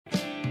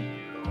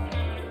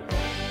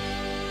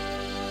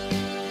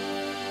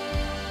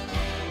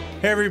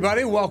Hey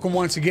everybody, welcome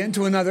once again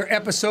to another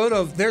episode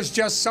of There's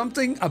Just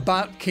Something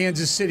About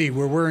Kansas City,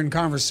 where we're in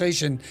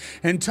conversation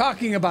and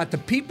talking about the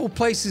people,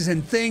 places,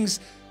 and things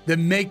that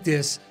make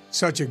this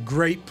such a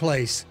great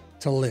place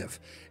to live.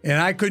 And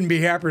I couldn't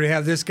be happier to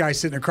have this guy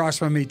sitting across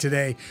from me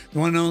today, the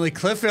one and only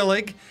Cliff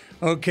Illig,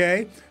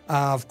 okay?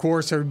 Of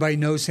course, everybody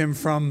knows him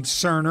from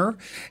Cerner,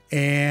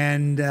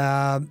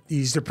 and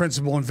he's the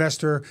principal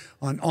investor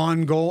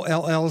on Goal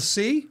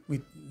LLC.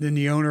 Then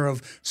the owner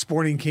of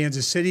Sporting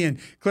Kansas City. And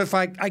Cliff,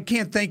 I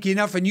can't thank you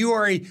enough. And you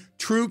are a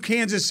true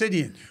Kansas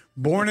Citian.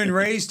 Born and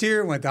raised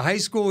here, went to high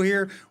school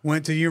here,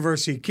 went to the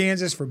University of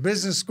Kansas for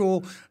business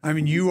school. I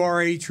mean, you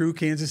are a true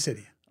Kansas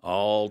Citian.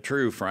 All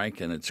true, Frank,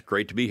 and it's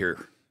great to be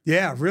here.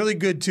 Yeah, really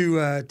good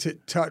to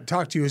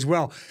talk to you as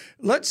well.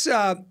 Let's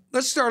start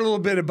a little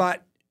bit about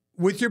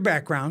with your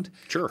background.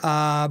 Sure.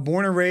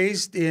 Born and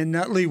raised in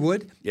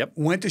Leawood. Yep.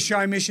 Went to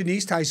Chi Mission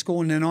East High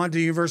School and then on to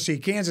the University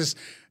of Kansas.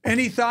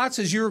 Any thoughts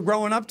as you were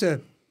growing up to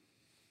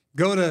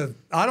go to,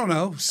 I don't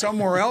know,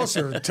 somewhere else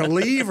or to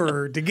leave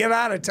or to get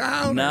out of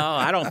town? No,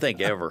 I don't think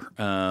ever.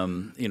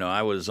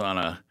 I was on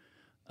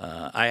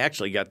I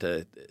actually got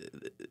to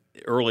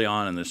early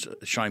on in this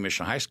Chi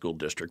Mission High School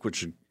district,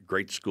 which is a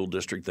great school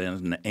district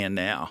then and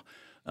now.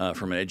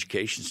 From an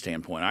education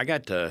standpoint,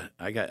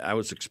 I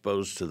was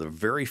exposed to the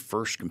very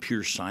first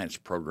computer science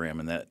program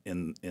in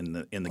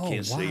the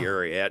Kansas City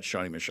area at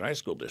Shawnee Mission High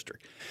School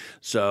District.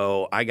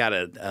 So I got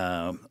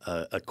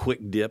a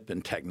quick dip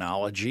in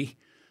technology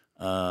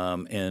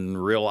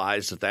and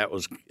realized that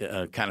was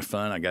kind of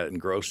fun. I got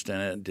engrossed in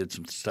it, did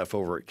some stuff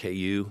over at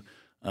KU.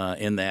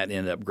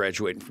 Ended up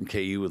graduating from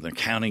KU with an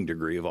accounting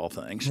degree of all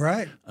things.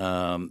 Right.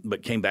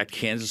 But came back to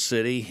Kansas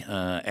City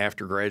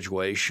after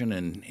graduation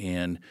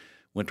and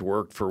went to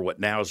work for what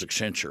now is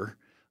Accenture,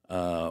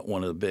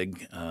 one of the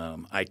big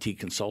IT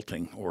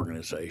consulting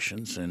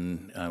organizations.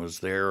 And I was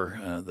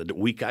there the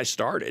week I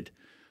started.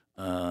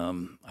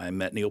 I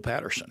met Neil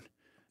Patterson.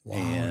 Wow,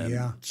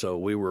 and so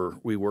we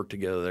worked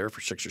together there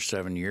for 6 or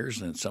 7 years,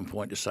 and at some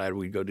point decided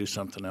we'd go do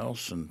something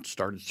else and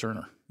started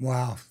Cerner.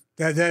 Wow.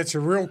 That's a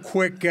real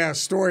quick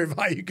story of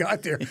how you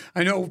got there.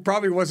 I know it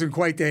probably wasn't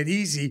quite that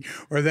easy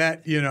or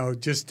that,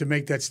 just to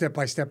make that step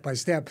by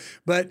step.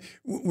 But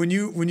when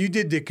you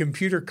did the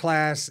computer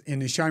class in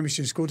the Shawnee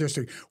Mission School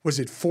District, was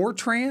it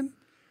Fortran?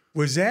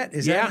 Is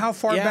that how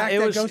far back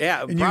that goes?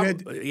 Yeah,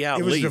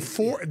 it was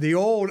the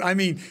old. I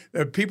mean,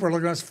 people are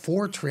looking at us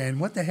Fortran.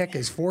 What the heck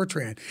is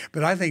Fortran?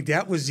 But I think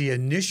that was the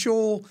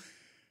initial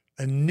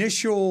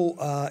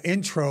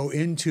intro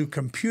into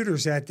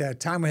computers at that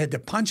time. We had the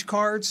punch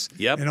cards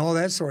and all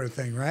that sort of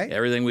thing, right?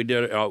 Everything we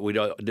did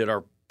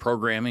our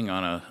programming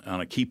on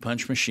a key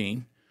punch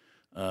machine.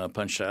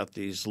 Punched out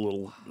these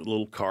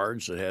little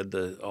cards that had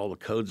all the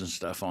codes and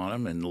stuff on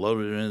them, and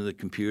loaded it into the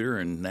computer,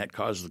 and that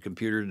caused the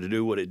computer to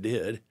do what it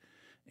did.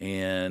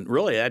 And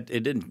really, that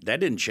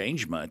didn't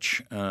change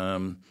much.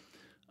 Even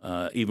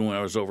when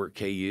I was over at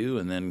KU,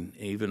 and then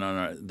even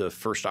on the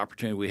first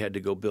opportunity we had to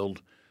go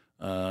build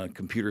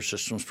computer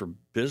systems for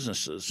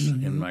businesses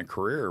in my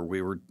career,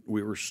 we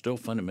were still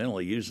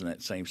fundamentally using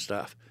that same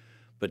stuff.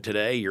 But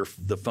today,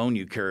 the phone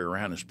you carry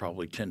around is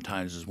probably 10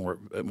 times as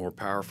more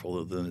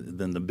powerful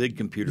than the big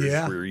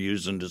computers we were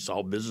using to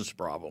solve business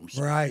problems.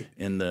 Right.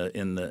 In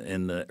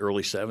the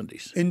early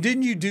 70s. And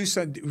didn't you do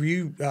something? Were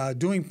you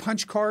doing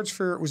punch cards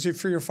was it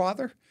for your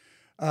father?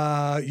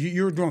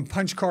 You were doing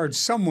punch cards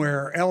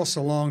somewhere else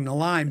along the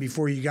line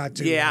before you got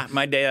to. Yeah,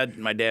 my dad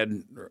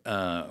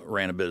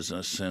ran a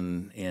business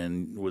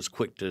and was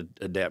quick to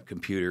adapt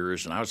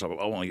computers, and I was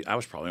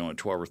probably only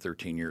 12 or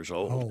 13 years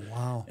old. Oh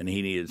wow! And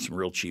he needed some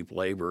real cheap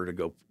labor to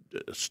go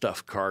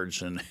stuff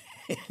cards and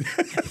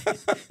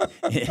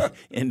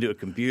into a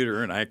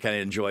computer, and I kind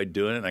of enjoyed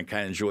doing it. And I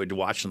kind of enjoyed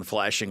watching the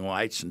flashing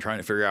lights and trying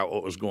to figure out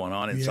what was going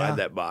on inside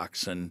that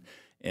box and.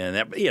 And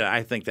that,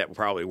 I think that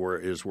probably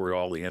is where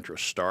all the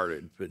interest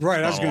started. But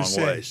right, I was going to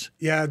say, ways.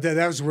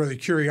 That was where the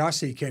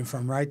curiosity came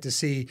from, right? To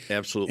see,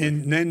 absolutely,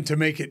 and then to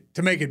make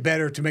it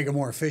better, to make it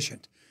more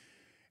efficient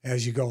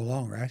as you go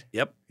along, right?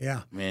 Yep.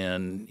 Yeah.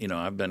 And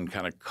I've been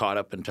kind of caught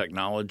up in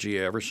technology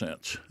ever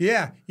since.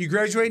 Yeah, you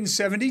graduated in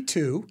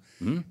 '72,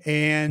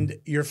 and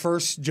your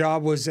first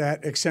job was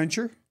at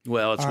Accenture.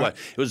 Well,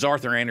 it was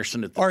Arthur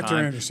Anderson at the time. Arthur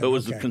Anderson. But it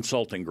was the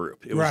consulting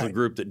group. It was the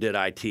group that did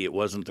IT. It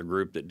wasn't the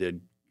group that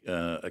did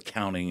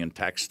accounting and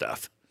tax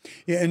stuff.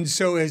 Yeah, and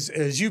so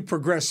as you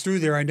progress through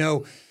there, I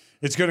know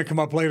it's going to come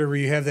up later where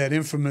you have that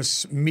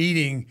infamous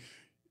meeting.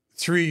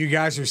 Three of you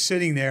guys are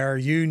sitting there,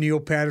 you,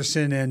 Neil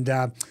Patterson, and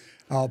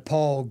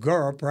Paul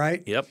Gurup,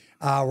 right? Yep.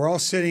 We're all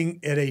sitting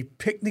at a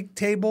picnic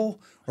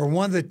table or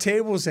one of the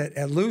tables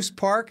at Luce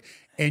Park,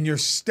 and you're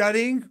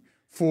studying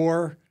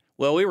for.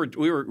 Well, we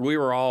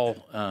were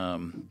all.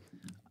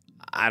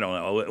 I don't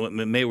know.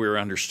 Maybe we were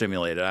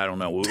understimulated. I don't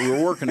know. We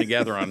were working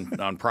together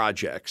on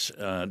projects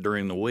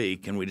during the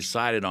week, and we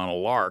decided on a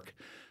lark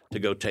to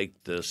go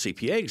take the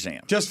CPA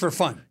exam. Just for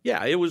fun?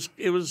 Yeah, it was.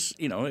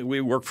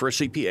 We worked for a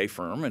CPA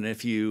firm, and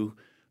if you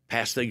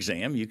passed the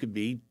exam, you could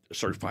be a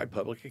certified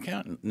public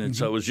accountant. And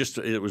so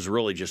it was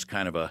really just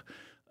kind of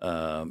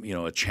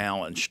a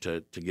challenge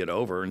to get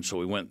over. And so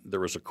we went. There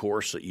was a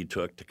course that you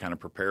took to kind of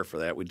prepare for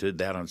that. We did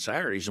that on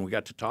Saturdays, and we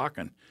got to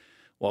talking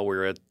while we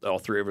were at all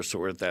three of us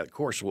were at that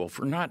course. Well, if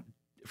we're not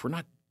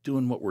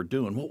doing what we're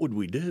doing, what would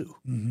we do?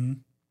 Mm-hmm.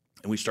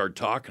 And we started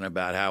talking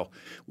about how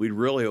we'd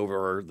really,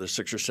 over the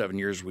 6 or 7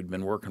 years we'd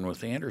been working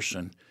with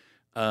Anderson,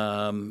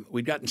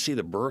 we'd gotten to see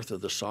the birth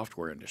of the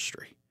software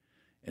industry.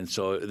 And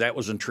so that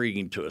was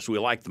intriguing to us. We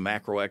like the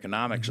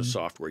macroeconomics of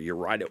software. You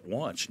write it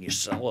once and you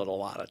sell it a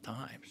lot of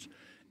times.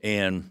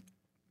 And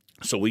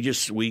so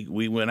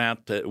we went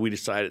out we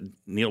decided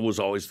Neil was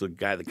always the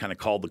guy that kind of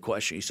called the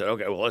question. He said,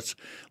 okay, well,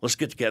 let's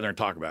get together and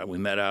talk about it. We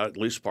met out at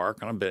Loose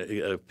Park on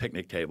a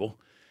picnic table.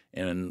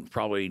 And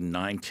probably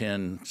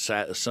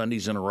 9-10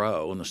 Sundays in a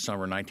row in the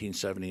summer of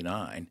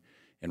 1979,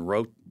 and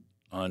wrote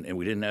on. And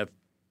we didn't have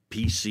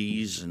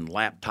PCs and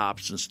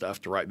laptops and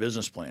stuff to write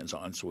business plans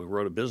on, so we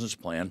wrote a business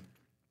plan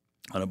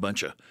on a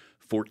bunch of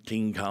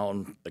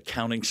 14-column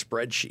accounting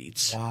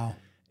spreadsheets. Wow!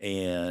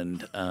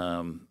 And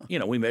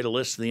we made a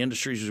list of the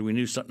industries we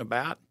knew something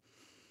about: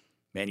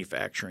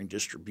 manufacturing,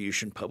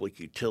 distribution, public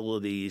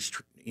utilities,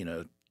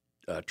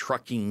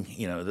 trucking.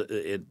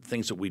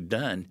 Things that we'd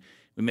done.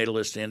 We made a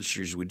list of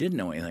industries we didn't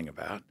know anything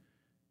about.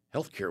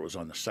 Healthcare was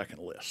on the second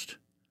list.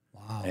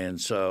 Wow. And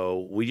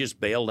so we just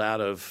bailed out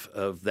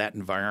of that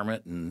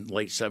environment in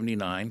late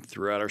 79,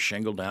 threw out our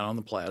shingle down on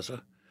the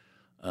plaza,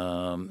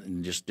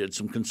 and just did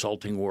some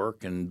consulting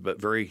work. But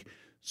very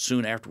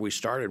soon after we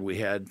started, we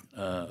had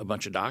a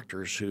bunch of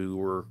doctors who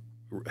were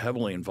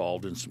heavily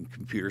involved in some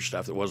computer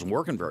stuff that wasn't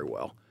working very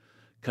well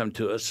come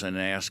to us and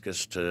ask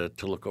us to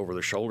look over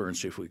their shoulder and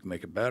see if we can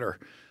make it better.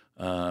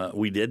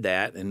 We did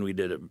that, and we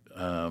did it,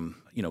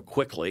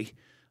 quickly.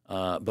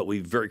 But we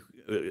very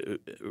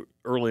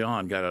early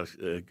on got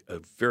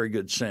a very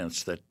good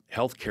sense that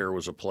healthcare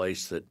was a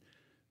place that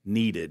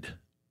needed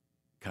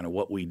kind of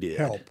what we did.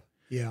 Help.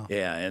 Yeah.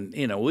 Yeah, and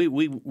we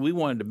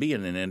wanted to be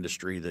in an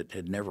industry that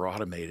had never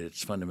automated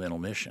its fundamental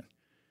mission.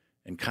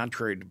 And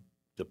contrary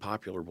to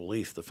popular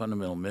belief, the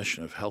fundamental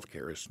mission of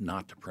healthcare is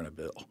not to print a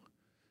bill.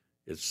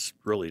 It's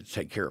really to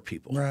take care of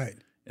people. Right.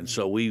 And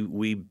so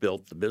we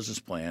built the business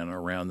plan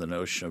around the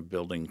notion of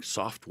building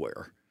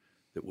software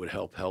that would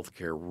help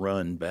healthcare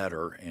run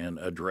better and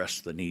address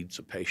the needs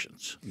of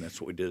patients. And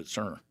that's what we did at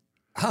Cerner.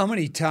 How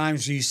many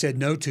times you said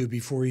no to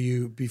before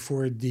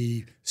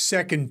the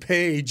second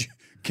page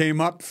came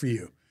up for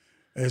you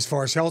as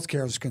far as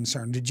healthcare is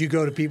concerned? Did you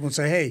go to people and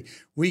say, hey,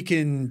 we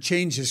can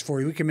change this for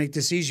you. We can make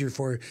this easier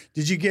for you.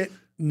 Did you get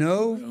a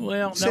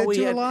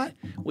lot?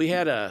 We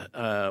had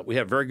a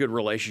very good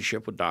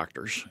relationship with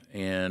doctors,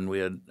 and we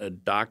had a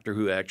doctor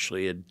who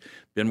actually had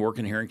been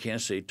working here in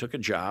Kansas City, took a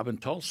job in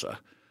Tulsa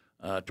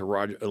to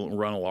run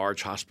a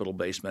large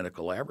hospital-based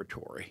medical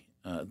laboratory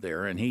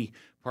there. And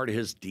part of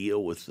his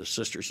deal with the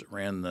sisters that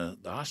ran the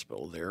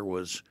hospital there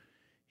was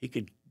he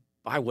could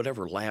buy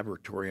whatever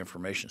laboratory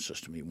information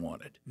system he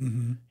wanted.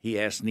 Mm-hmm. He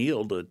asked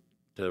Neil to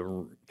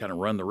kind of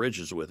run the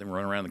ridges with him,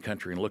 run around the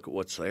country and look at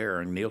what's there.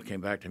 And Neil came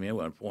back to me at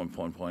one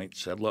point and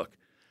said, look,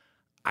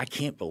 I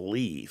can't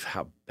believe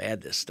how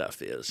bad this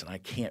stuff is, and I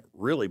can't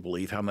really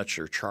believe how much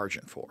they're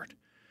charging for it.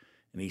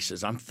 And he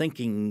says, I'm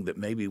thinking that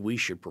maybe we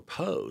should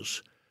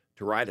propose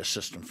to write a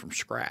system from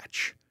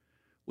scratch,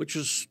 which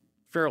is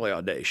fairly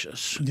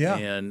audacious. Yeah.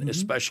 And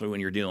especially when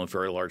you're dealing with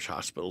very large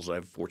hospitals. I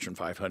have Fortune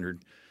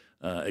 500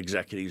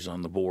 executives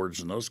on the boards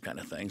and those kind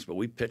of things. But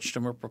we pitched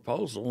them a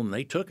proposal, and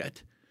they took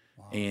it.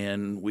 Wow.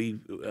 And we,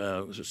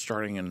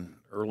 starting in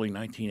early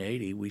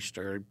 1980, we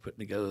started putting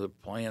together the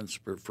plans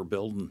for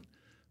building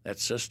that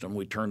system.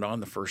 We turned on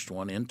the first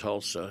one in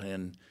Tulsa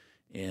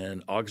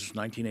in August of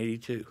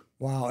 1982.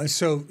 Wow. And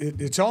so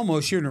it's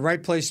almost you're in the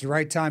right place at the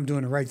right time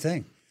doing the right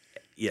thing.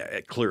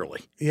 Yeah,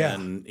 clearly. Yeah.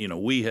 And,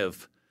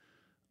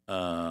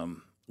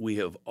 we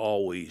have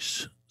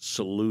always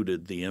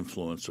saluted the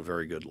influence of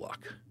very good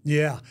luck.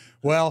 Yeah.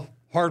 Well,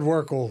 hard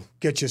work will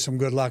get you some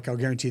good luck. I'll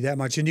guarantee that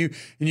much. And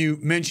you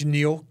mentioned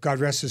Neil, God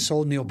rest his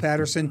soul, Neil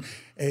Patterson.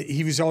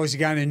 He was always a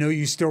guy, and I know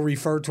you still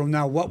refer to him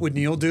now. What would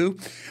Neil do?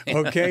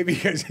 Okay,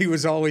 because he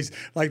was always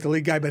like the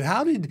lead guy. But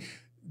how did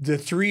the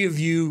three of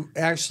you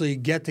actually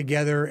get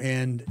together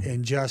and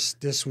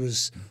just this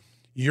was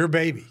your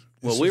baby?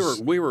 Well,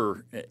 we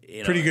were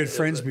pretty good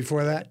friends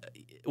before that.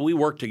 We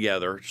worked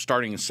together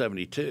starting in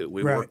 '72.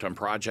 We Right. worked on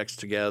projects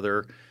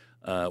together.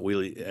 I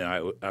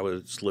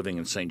was living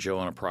in St. Joe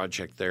on a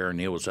project there, and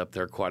Neil was up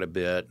there quite a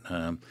bit.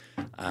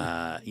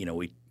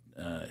 We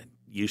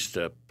used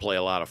to play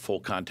a lot of full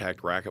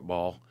contact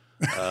racquetball.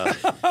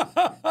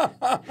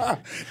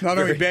 Not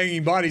only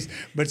banging bodies,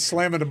 but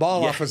slamming the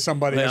ball off of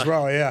somebody as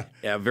well. Yeah.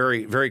 Yeah,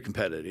 very, very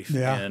competitive.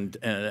 Yeah.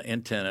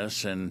 And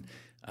tennis, and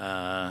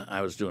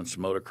I was doing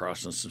some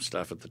motocross and some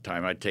stuff at the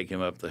time. I'd take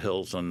him up the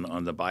hills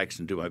on the bikes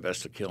and do my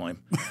best to kill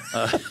him.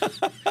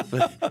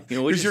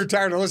 Because you're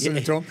tired of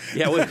listening to him.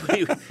 Yeah,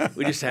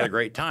 we just had a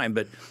great time.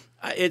 But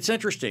it's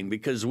interesting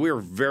because we're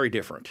very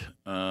different.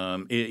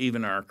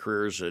 Even our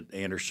careers at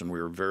Anderson,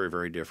 we were very,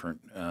 very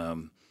different.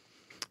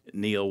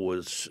 Neil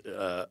was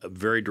a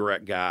very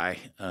direct guy,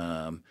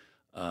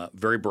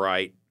 very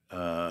bright,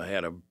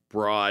 had a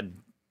broad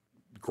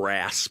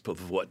grasp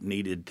of what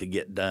needed to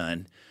get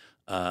done.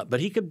 But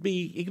he could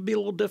be a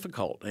little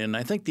difficult. And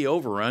I think the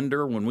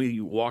over-under, when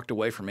we walked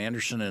away from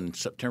Anderson in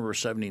September of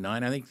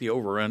 79, I think the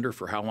over-under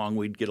for how long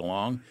we'd get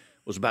along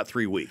was about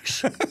 3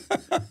 weeks.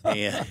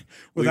 And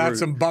without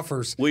some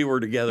buffers. We were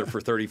together for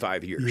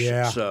 35 years.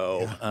 Yeah.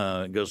 So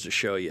it goes to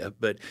show you.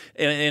 But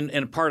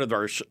and part of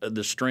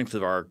the strength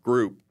of our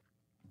group,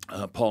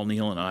 Paul,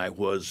 Neil, and I,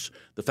 was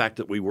the fact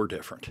that we were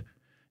different.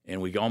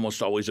 And we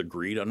almost always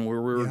agreed on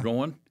where we were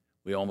going.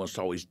 We almost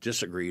always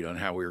disagreed on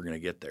how we were going to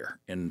get there.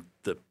 And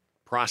the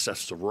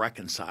process of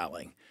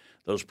reconciling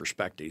those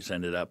perspectives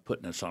ended up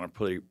putting us on a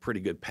pretty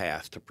good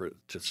path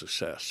to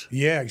success.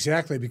 Yeah,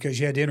 exactly, because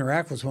you had to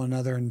interact with one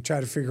another and try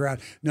to figure out,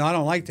 no, I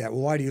don't like that.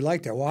 Well, why do you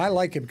like that? Well, I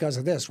like it because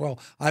of this. Well,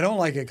 I don't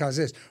like it because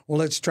of this. Well,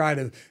 let's try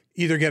to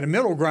either get a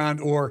middle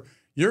ground, or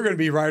you're going to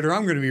be right or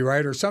I'm going to be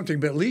right or something.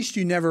 But at least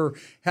you never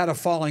had a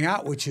falling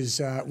out, which is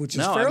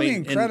fairly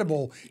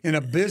incredible in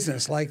a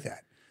business like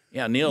that.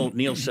 Yeah,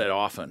 Neil said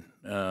often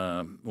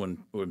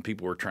when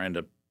people were trying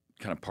to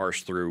kind of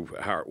parse through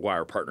why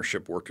our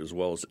partnership worked as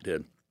well as it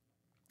did,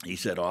 he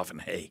said often,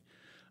 "Hey,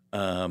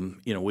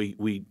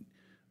 we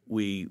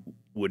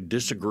would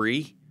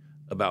disagree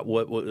about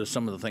what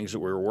some of the things that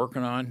we were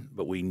working on,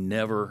 but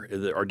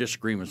our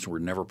disagreements were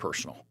never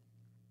personal."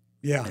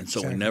 Yeah, and so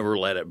exactly. we never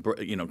let it,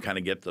 kind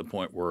of get to the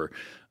point where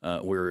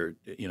we were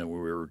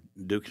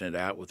duking it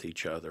out with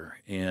each other.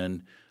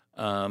 And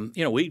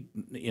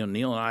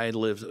Neil and I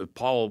lived.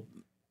 Paul,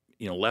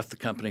 left the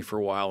company for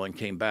a while and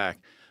came back.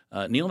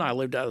 Neil and I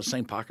lived out of the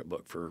same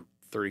pocketbook for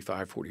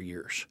 35, 40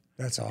 years.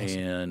 That's awesome.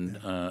 And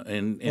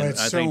I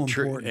think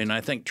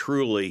I think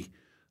truly,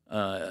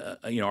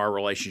 our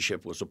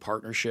relationship was a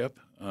partnership.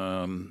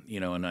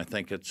 And I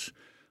think it's.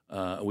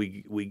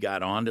 We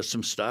got onto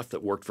some stuff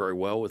that worked very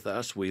well with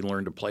us. We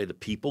learned to play the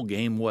people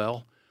game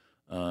well.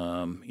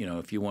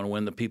 If you want to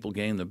win the people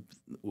game,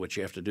 what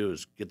you have to do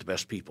is get the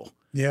best people.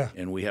 Yeah.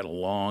 And we had a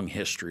long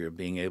history of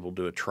being able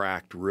to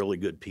attract really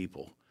good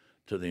people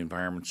to the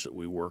environments that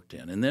we worked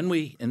in. And then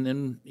we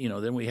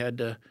had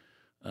to,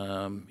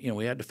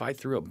 we had to fight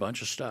through a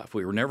bunch of stuff.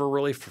 We were never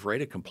really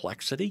afraid of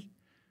complexity.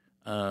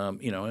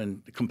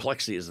 And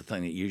complexity is the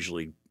thing that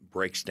usually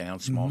breaks down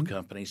small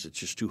companies. It's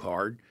just too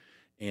hard.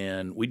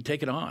 And we'd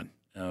take it on.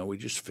 We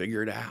just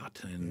figure it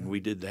out, and we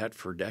did that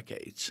for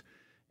decades.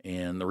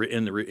 And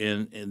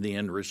the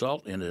end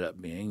result ended up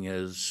being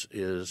is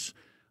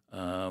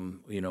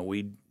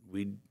we'd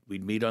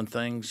meet on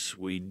things,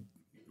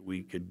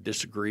 we could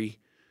disagree,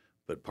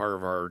 but part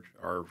of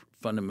our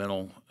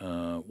fundamental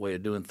way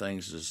of doing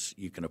things is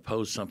you can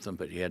oppose something,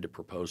 but you had to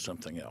propose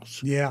something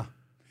else. Yeah.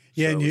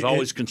 Yeah, so it was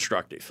always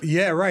constructive.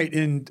 Yeah, right.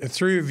 And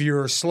three of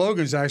your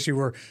slogans actually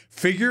were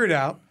 "Figure it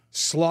out,"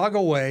 "Slog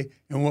away,"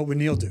 and "What would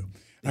Neil do?"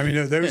 I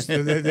mean,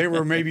 they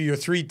were maybe your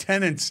three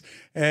tenets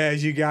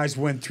as you guys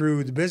went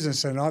through the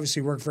business, and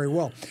obviously worked very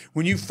well.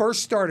 When you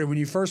first started, when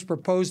you first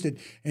proposed it,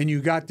 and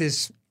you got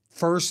this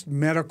first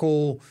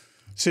medical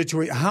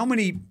situation, how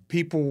many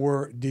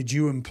people did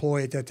you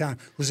employ at that time?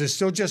 Was it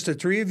still just the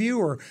three of you,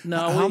 or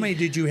how many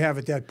did you have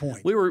at that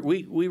point?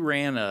 We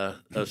ran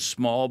a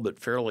small but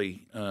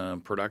fairly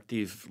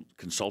productive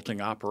consulting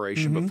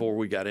operation before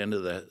we got into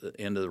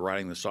the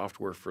writing the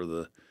software for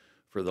the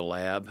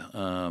lab.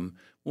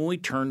 When we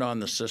turned on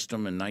the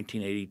system in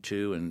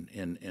 1982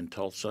 in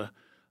Tulsa,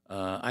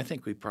 I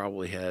think we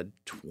probably had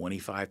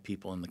 25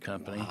 people in the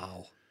company.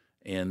 Wow!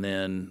 And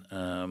then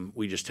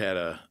we just had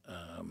a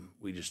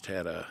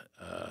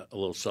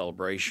little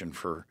celebration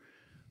for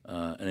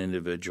an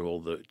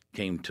individual that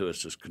came to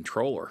us as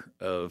controller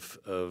of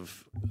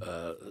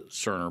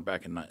Cerner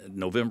back in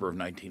November of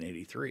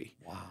 1983.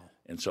 Wow!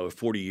 And so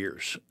 40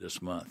 years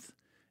this month.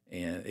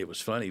 And it was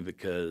funny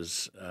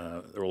because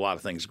there were a lot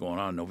of things going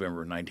on in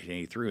November of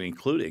 1983,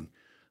 including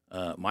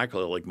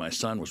Michael Illig, my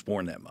son, was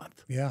born that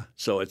month. Yeah.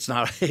 So it's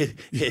not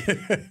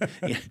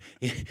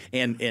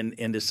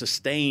and to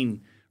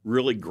sustain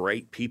really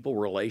great people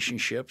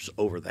relationships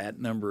over that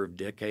number of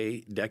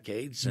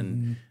decades,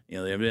 and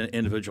the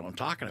individual I'm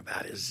talking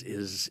about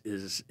is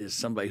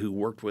somebody who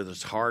worked with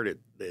us hard at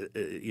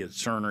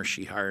Cerner.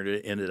 She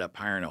ended up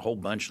hiring a whole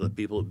bunch of the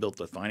people that built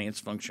the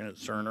finance function at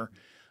Cerner.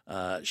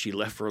 She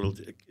left for a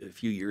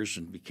few years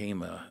and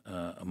became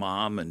a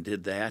mom and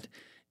did that.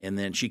 And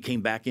then she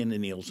came back into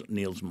Neil's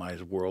and my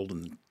world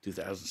in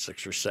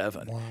 2006 or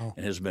 2007. Wow.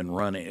 And has been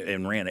running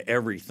and ran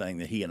everything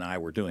that he and I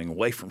were doing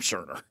away from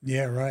Cerner.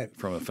 Yeah, right.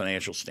 From a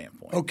financial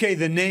standpoint. Okay,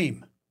 the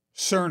name,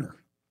 Cerner.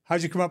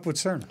 How'd you come up with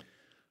Cerner?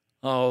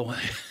 Oh,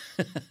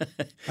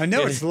 I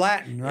know it's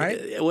Latin,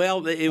 right?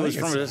 Well, it was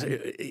from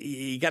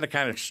you got to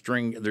kind of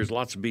string. There's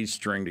lots of beads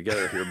string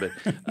together here, but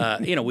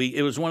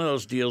it was one of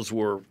those deals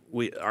where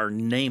our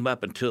name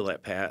up until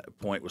that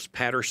point was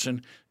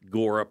Patterson,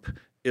 Gorup,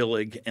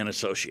 Illig, and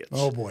Associates.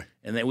 Oh boy!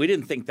 And then we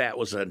didn't think that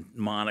was a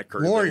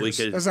moniker. Lawyers.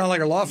 That sounds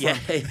like a law firm. Yeah,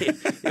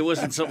 it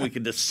wasn't something we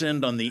could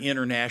descend on the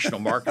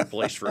international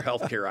marketplace for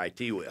healthcare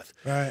IT with.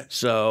 Right.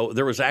 So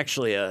there was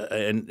actually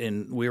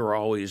and we were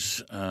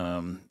always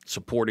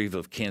supportive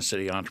of Kansas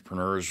City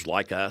entrepreneurs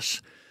like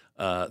us.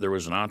 There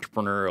was an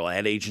entrepreneurial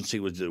ad agency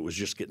that was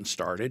just getting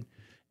started.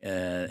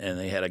 And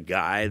they had a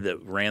guy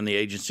that ran the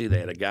agency. They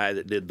had a guy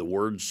that did the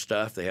word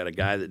stuff. They had a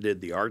guy that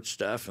did the art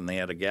stuff. And they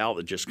had a gal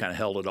that just kind of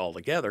held it all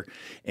together.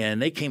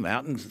 And they came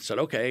out and said,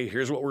 okay,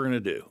 here's what we're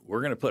going to do.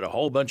 We're going to put a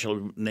whole bunch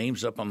of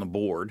names up on the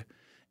board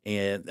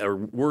or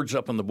words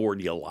up on the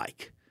board you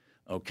like.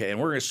 Okay, and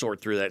we're going to sort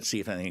through that and see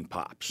if anything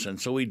pops.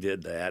 And so we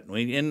did that.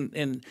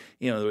 And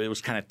it was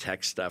kind of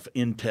tech stuff,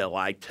 Intel,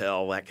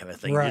 ITEL, that kind of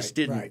thing.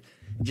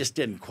 Just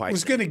didn't quite. I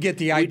was going to get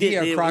the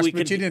idea across,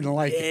 but you didn't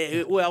like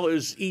it. Well, it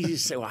was easy to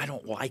say, well, I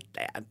don't like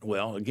that.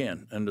 Well,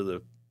 again,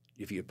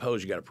 if you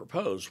oppose, you got to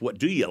propose. What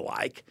do you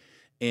like?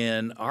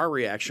 And our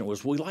reaction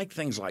was, we like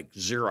things like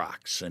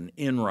Xerox and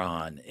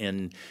Enron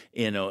and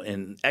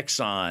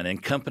Exxon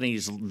and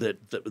companies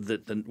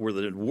that where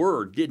the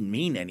word didn't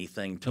mean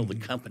anything until the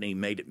company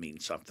made it mean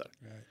something.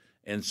 Right.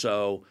 And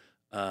so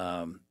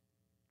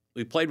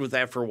we played with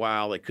that for a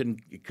while. They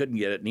couldn't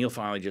get it. Neil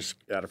finally, just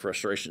out of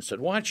frustration, said,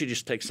 "Why don't you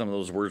just take some of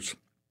those words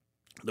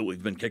that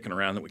we've been kicking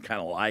around that we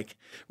kind of like,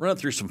 run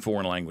through some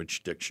foreign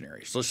language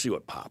dictionaries. Let's see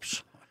what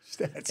pops."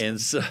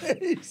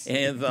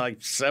 And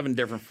like 7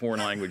 different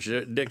foreign language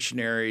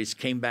dictionaries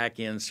came back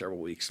in several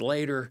weeks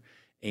later,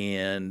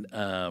 and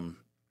and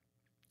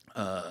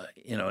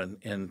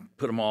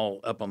put them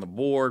all up on the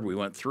board. We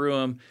went through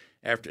them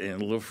and a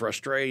little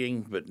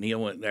frustrating. But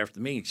Neil went after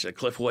me. He said,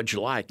 "Cliff, what'd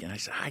you like?" And I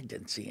said, "I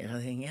didn't see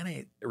anything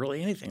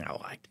I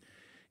liked."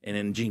 And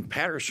then Gene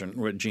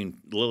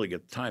Illig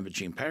at the time, but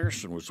Gene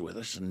Patterson was with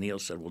us, and Neil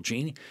said, "Well,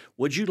 Gene,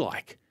 what'd you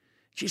like?"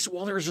 She said,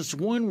 "Well, there was this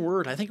one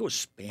word, I think it was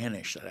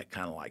Spanish, that I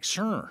kind of like,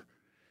 Cerner."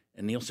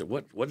 And Neil said,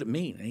 what did it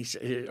mean? And he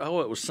said,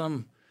 "Oh, it was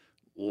some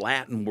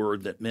Latin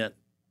word that meant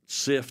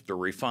sift or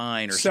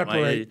refine or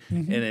separate."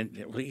 Something.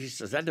 And he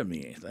says, "That doesn't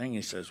mean anything."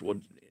 He says,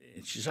 "Well,"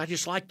 she says, "I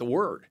just like the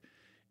word."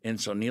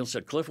 And so Neil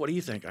said, "Cliff, what do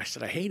you think?" I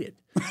said, "I hate it."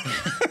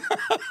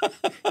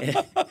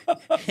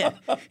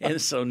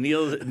 and so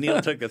Neil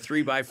took a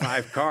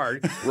 3x5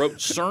 card, wrote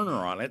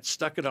Cerner on it,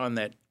 stuck it on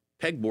that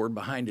pegboard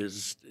behind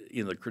his,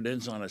 the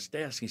credentials on his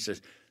desk. He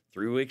says,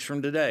 3 weeks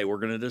from today, we're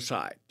going to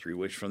decide. 3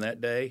 weeks from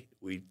that day,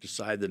 we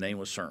decide the name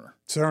was Cerner.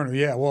 Cerner,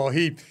 yeah. Well,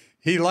 he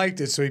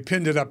liked it, so he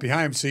pinned it up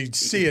behind him so you'd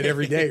see it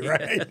every day,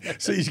 right?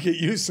 So you get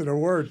used to the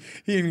word.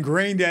 He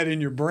ingrained that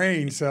in your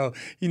brain, so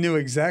he knew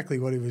exactly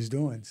what he was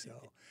doing.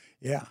 So,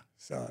 yeah.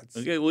 So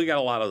we got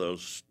a lot of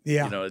those.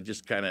 Yeah. It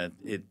just kind of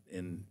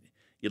and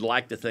you'd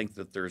like to think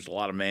that there's a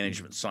lot of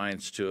management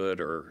science to it,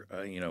 or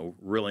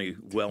really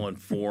well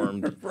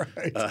informed.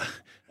 Right.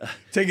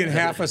 Taking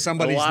half of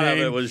somebody's name. A lot of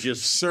it was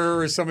just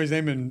Sir is somebody's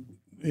name, and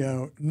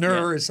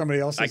Nur is somebody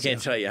else's. I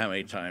can't tell you how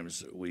many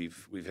times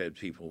we've had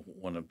people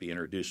want to be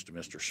introduced to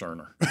Mr.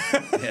 Cerner.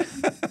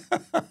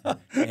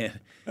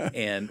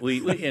 and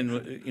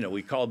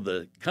we called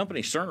the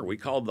company Cerner. We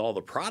called all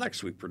the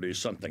products we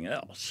produced something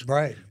else.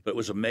 Right. But it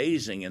was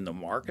amazing in the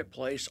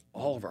marketplace.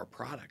 All of our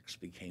products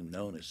became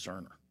known as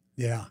Cerner.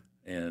 Yeah.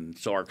 And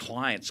so our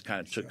clients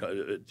kind of took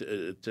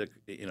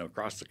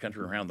across the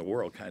country, around the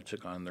world, kind of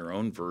took on their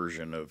own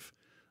version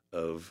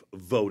of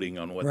voting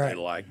on what they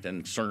liked,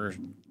 and Cerner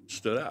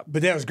stood up.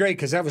 But that was great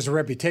because that was the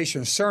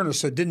reputation of Cerner.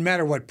 So it didn't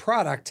matter what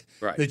product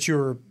that you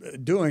were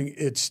doing.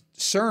 It's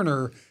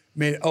Cerner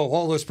made.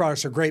 All those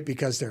products are great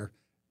because they're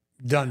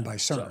done by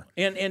Cerner.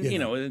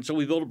 And so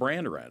we built a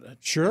brand around it.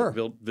 Sure. We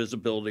built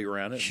visibility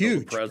around it.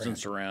 Huge built a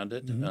presence around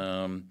it.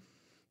 Mm-hmm.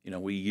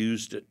 We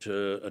used it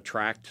to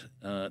attract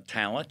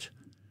talent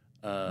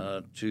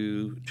to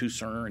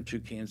Cerner and to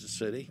Kansas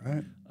City.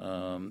 Right.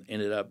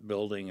 Ended up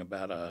building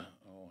about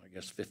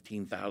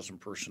 15,000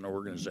 person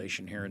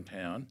organization here in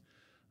town.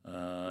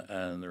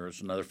 And there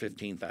was another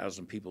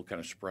 15,000 people kind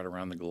of spread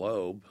around the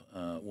globe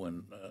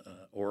when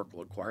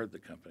Oracle acquired the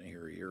company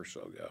here a year or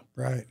so ago.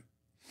 Right.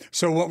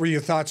 So what were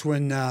your thoughts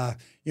when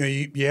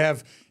you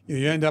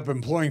end up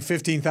employing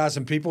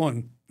 15,000 people,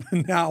 and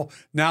now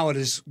it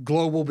is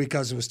global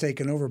because it was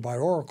taken over by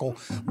Oracle,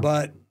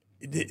 but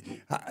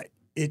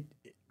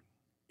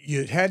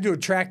you had to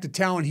attract the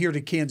talent here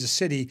to Kansas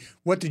City.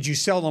 What did you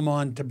sell them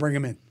on to bring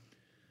them in?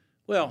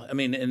 Well, I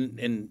mean,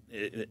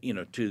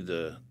 to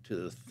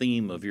the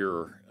theme of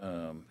your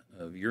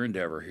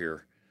endeavor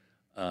here,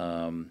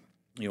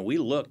 we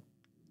looked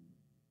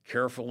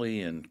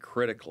carefully and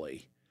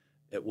critically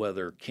at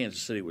whether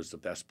Kansas City was the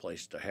best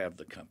place to have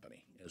the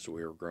company as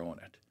we were growing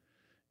it,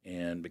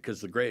 and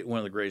because one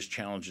of the greatest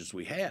challenges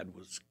we had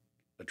was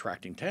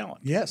attracting talent.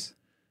 Yes,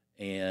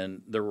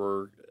 and there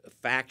were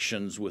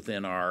factions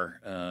within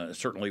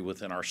certainly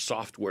within our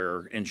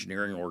software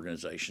engineering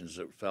organizations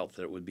that felt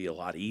that it would be a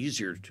lot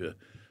easier to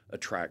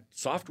attract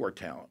software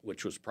talent,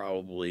 which was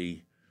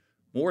probably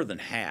more than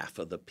half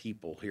of the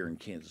people here in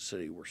Kansas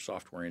City were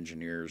software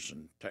engineers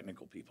and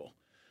technical people.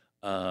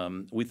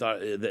 We thought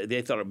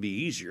they thought it'd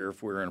be easier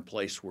if we were in a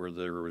place where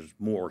there was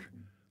more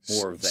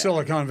of that.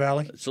 Silicon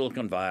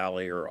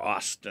Valley or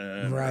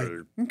Austin, right?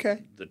 Or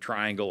okay, the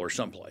Triangle or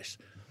someplace.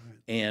 Right.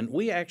 And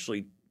we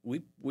actually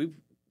we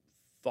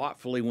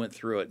thoughtfully went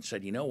through it and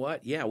said, you know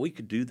what? Yeah, we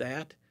could do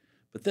that,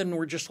 but then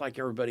we're just like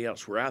everybody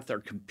else. We're out there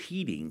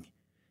competing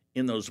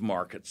in those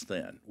markets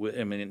then.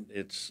 I mean,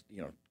 it's,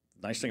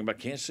 nice thing about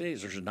Kansas City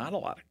is there's not a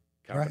lot of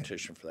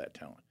competition for that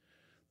talent.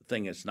 The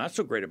thing that's not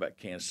so great about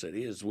Kansas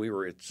City is we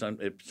were at some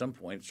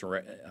points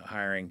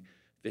hiring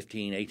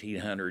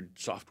 1,800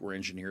 software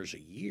engineers a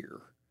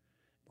year.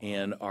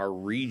 And our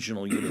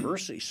regional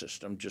university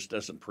system just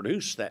doesn't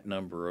produce that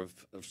number of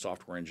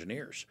software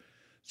engineers.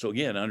 So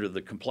again, under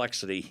the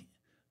complexity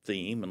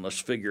theme, and let's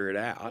figure it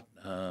out,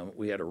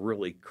 we had a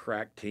really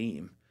crack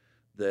team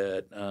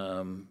that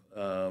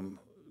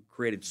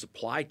created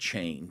supply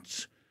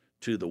chains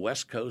to the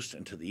West Coast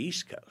and to the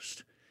East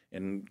Coast,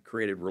 and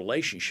created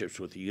relationships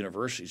with the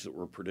universities that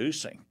were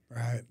producing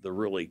the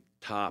really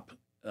top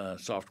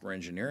software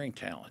engineering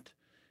talent.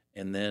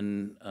 And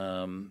then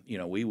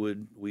we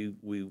would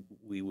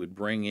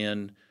bring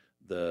in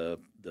the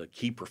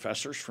key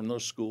professors from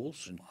those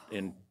schools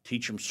and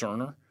teach them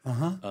Cerner.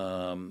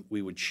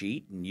 We would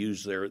cheat and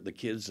use the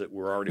kids that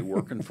were already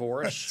working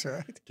for us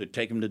to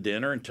take them to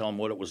dinner and tell them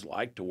what it was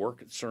like to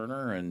work at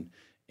Cerner.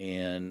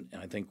 And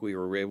I think we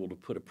were able to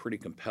put a pretty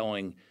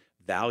compelling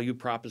value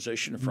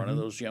proposition in front of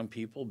those young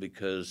people,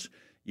 because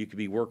you could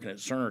be working at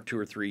Cerner 2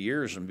 or 3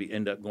 years and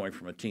end up going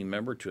from a team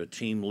member to a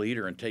team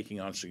leader and taking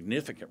on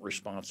significant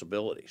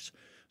responsibilities.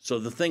 So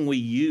the thing we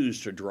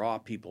used to draw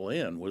people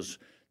in was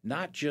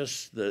not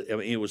just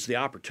it was the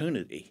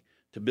opportunity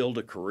to build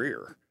a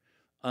career.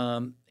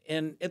 And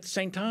at the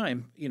same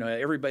time,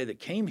 everybody that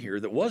came here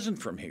that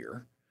wasn't from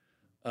here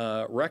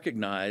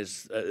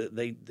recognized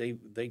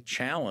they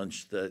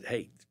challenged that,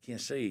 hey,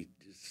 Kansas City,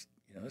 this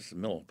is the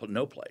middle of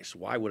no place.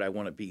 Why would I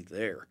want to be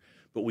there?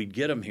 But we'd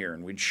get them here,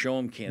 and we'd show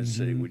them Kansas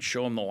City. We'd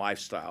show them the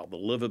lifestyle, the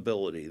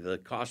livability, the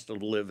cost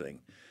of living,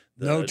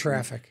 no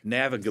traffic,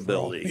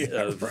 navigability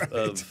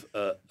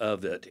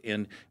of it,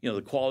 and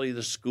the quality of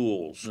the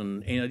schools,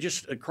 and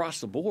just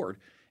across the board.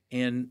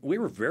 And we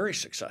were very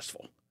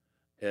successful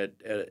at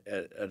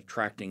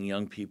attracting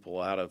young people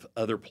out of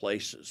other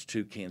places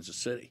to Kansas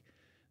City.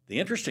 The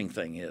interesting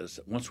thing is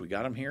that once we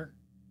got them here,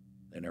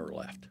 they never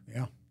left.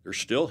 Yeah. They're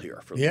still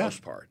here for the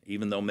most part,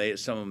 even though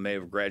some of them may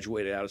have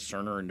graduated out of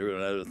Cerner and doing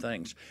other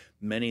things.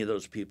 Many of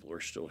those people are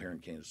still here in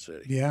Kansas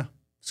City. Yeah.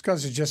 It's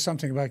because it's just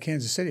something about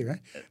Kansas City, right?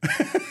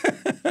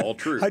 All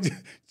true. I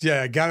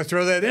got to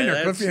throw that in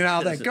there. Cliff,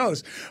 how that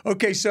goes.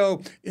 Okay,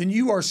 so, and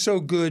you are so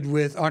good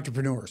with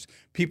entrepreneurs,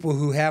 people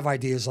who have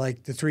ideas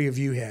like the three of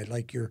you had,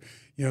 like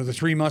the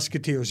Three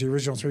Musketeers, the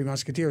original Three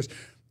Musketeers,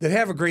 that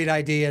have a great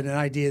idea and an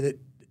idea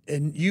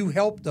and you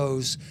help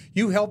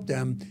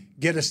them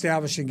get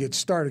established and get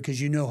started because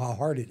you know how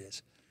hard it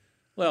is.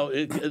 Well,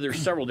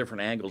 there's several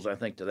different angles, I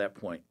think, to that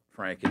point,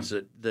 Frank. Is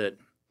that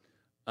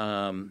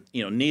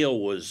Neil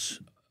was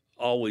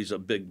always a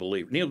big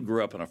believer. Neil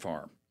grew up on a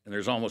farm, and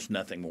there's almost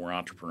nothing more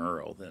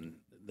entrepreneurial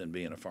than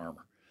being a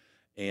farmer.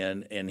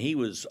 And he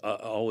was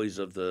always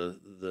took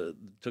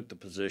the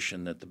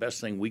position that the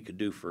best thing we could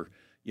do for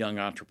young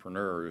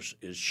entrepreneurs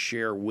is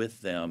share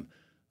with them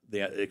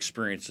the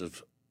experience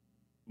of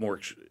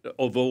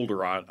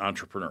older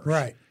entrepreneurs.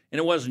 Right. And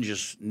it wasn't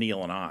just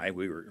Neil and I.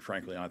 We were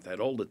frankly not that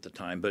old at the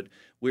time, but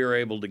we were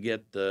able to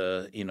get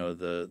the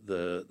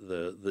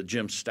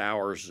Jim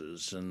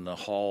Stowerses and the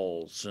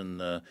Halls and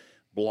the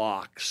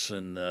Blocks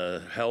and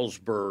the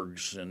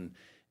Hellsbergs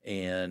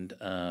and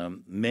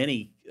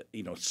many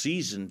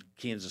seasoned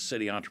Kansas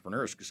City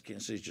entrepreneurs, because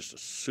Kansas City is just a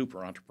super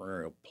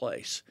entrepreneurial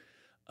place.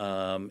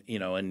 And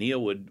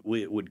Neil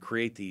would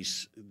create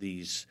these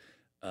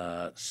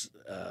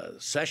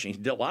sessions.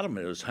 He did a lot of them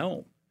at his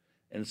home.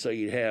 And so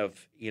you'd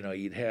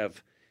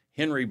have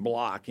Henry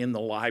Block in the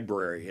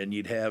library, and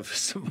you'd have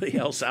somebody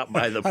else out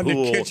by the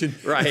pool, the kitchen,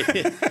 right?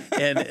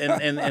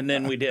 and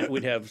then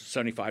we'd have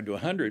 75 to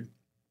 100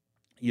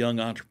 young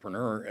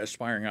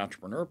aspiring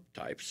entrepreneur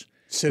types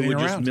sitting who would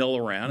around. just mill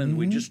around, and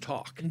we'd just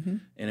talk.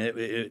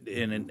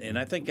 And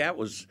I think that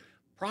was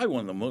probably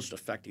one of the most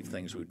effective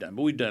things we've done.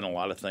 But we've done a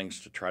lot of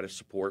things to try to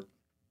support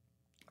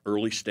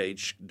early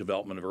stage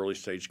development of early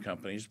stage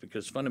companies,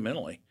 because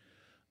fundamentally,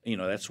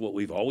 that's what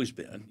we've always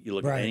been. You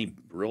look at any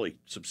really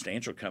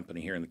substantial company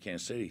here in the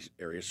Kansas City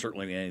area,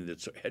 certainly any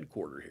that's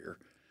headquartered here,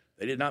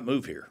 they did not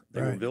move here.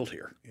 They were built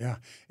here. Yeah.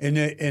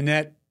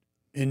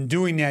 And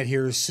doing that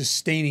here is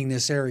sustaining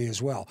this area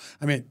as well.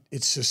 I mean,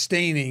 it's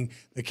sustaining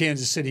the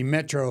Kansas City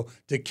metro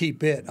to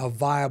keep it a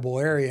viable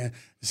area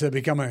instead of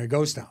becoming a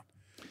ghost town.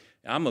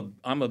 I'm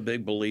a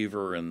big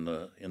believer in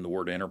the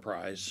word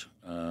enterprise.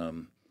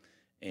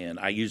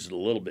 And I use it a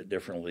little bit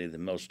differently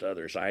than most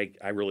others. I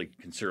really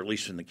consider, at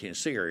least in the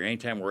Kansas City area,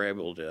 anytime we're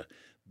able to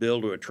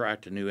build or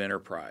attract a new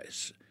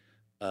enterprise,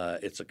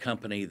 it's a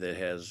company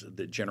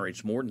that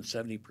generates more than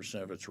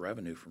 70% of its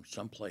revenue from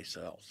someplace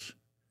else.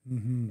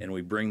 Mm-hmm. And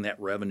we bring that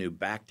revenue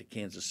back to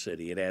Kansas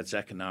City. It adds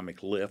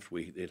economic lift.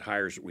 We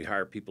hire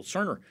people.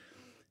 Cerner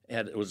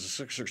it was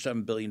a $6 or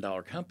 $7 billion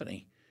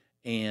company,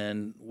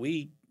 and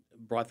we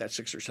brought that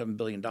 $6 or $7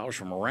 billion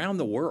from around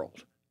the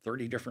world,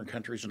 30 different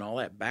countries and all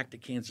that, back to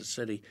Kansas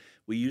City.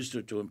 We used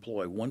it to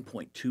employ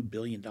 $1.2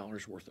 billion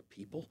worth of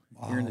people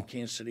here in the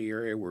Kansas City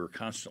area. We were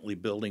constantly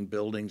building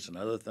buildings and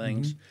other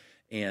things.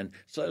 And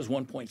so that was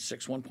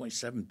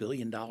 $1.7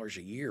 billion a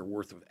year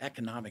worth of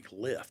economic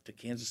lift to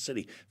Kansas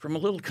City from a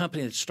little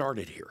company that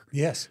started here.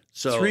 Yes.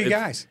 So Three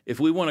guys. If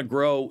we want to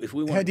grow,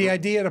 had the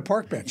idea at a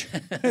park bench.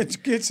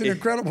 It's an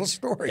incredible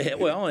story.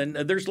 Well, and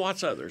there's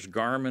lots of others,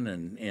 Garmin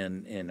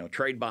and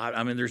TradeBot.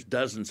 I mean, there's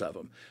dozens of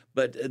them.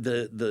 But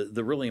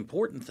the really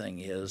important thing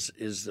is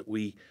that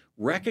we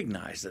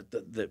recognize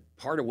that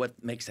part of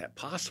what makes that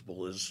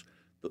possible is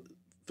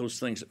those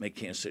things that make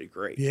Kansas City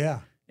great.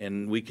 Yeah.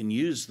 And we can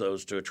use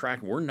those to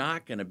attract. We're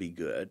not going to be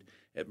good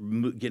at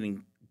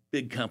getting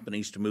big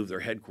companies to move their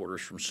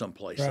headquarters from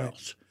someplace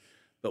else.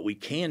 But we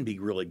can be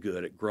really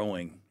good at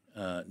growing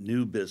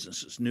new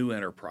businesses, new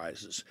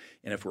enterprises.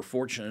 And if we're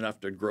fortunate enough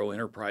to grow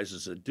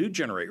enterprises that do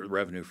generate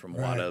revenue from a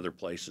lot of other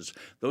places,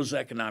 those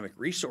economic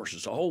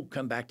resources all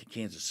come back to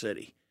Kansas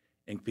City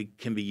and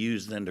can be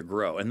used then to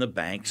grow. And the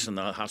banks and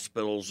the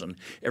hospitals and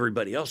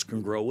everybody else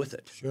can grow with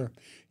it. Sure.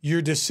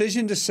 Your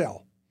decision to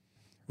sell,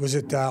 was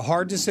it a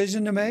hard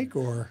decision to make,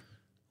 or?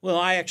 Well,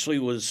 I actually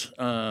was.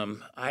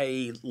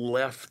 I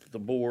left the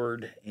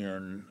board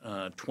in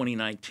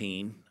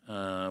 2019.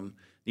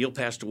 Neil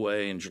passed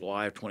away in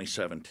July of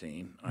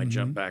 2017. I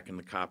jumped back in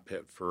the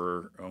cockpit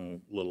for a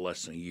little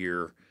less than a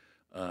year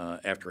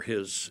after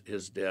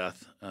his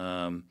death,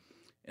 and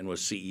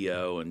was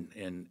CEO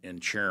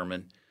and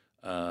chairman.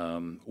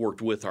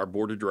 Worked with our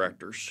board of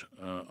directors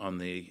on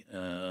the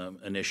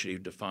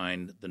initiative to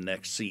find the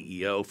next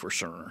CEO for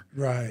Cerner.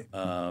 Right.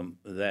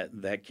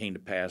 That came to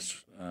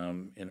pass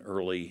in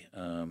early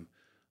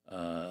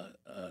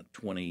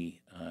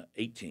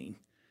 2018,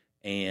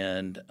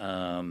 and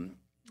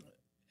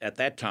at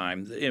that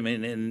time, I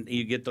mean, and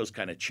you get those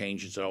kind of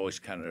changes. It always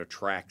kind of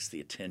attracts the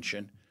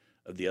attention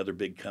of the other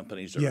big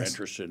companies that are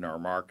interested in our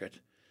market.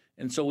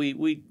 And so we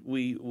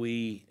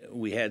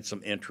had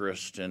some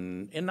interest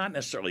in not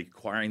necessarily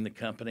acquiring the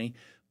company,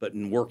 but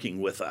in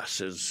working with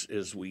us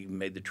as we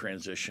made the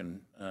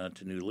transition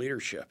to new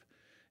leadership.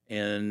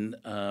 And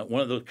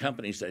one of the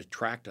companies that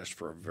attracted us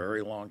for a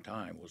very long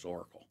time was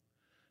Oracle.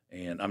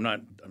 And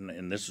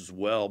and this is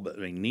but I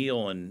mean,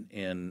 Neil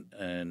and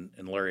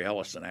Larry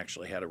Ellison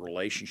actually had a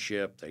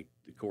relationship. They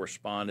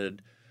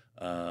corresponded.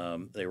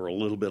 They were a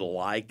little bit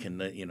alike,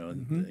 and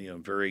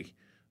very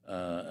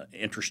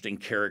interesting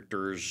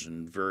characters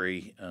and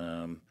very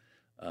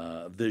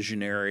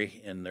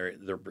visionary in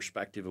their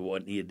perspective of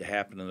what needed to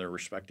happen in their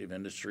respective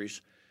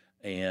industries.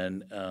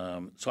 And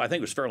so I think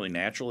it was fairly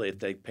natural that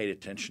they paid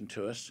attention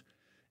to us.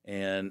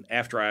 And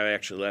after I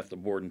actually left the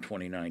board in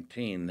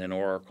 2019, then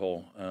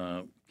Oracle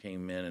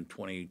came in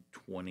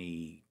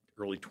 2020,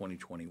 early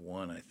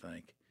 2021, I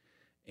think,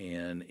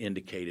 and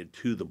indicated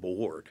to the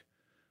board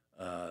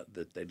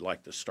that they'd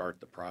like to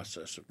start the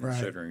process of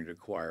considering to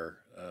acquire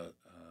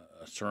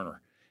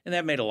Cerner. And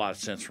that made a lot of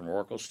sense from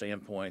Oracle's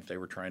standpoint. They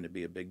were trying to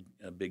be a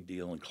big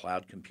deal in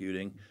cloud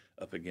computing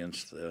up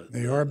against the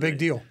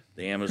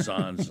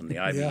Amazons and the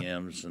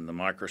IBMs and the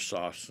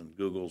Microsofts and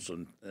Googles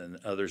and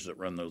others that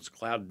run those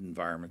cloud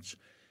environments.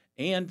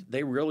 And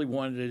they really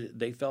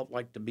they felt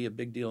like to be a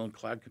big deal in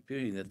cloud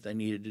computing that they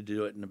needed to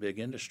do it in a big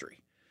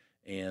industry.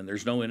 And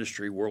there's no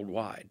industry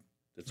worldwide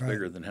that's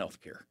bigger than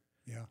healthcare.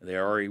 Yeah. They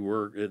already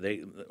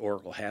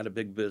Oracle had a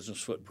big business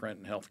footprint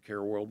in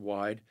healthcare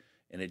worldwide.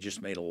 And it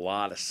just made a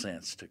lot of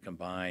sense to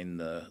combine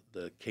the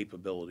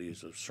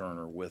capabilities of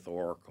Cerner with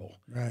Oracle,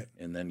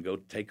 and then go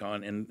take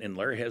on. And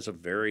Larry has a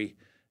very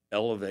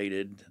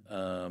elevated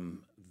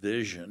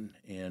vision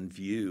and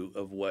view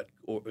of what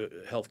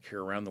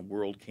healthcare around the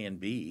world can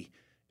be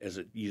as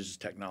it uses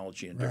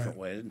technology in different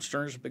ways. And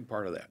Cerner's a big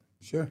part of that.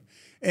 Sure.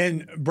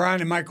 And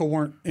Brian and Michael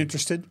weren't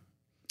interested?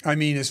 I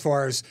mean, as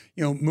far as,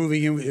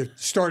 moving in,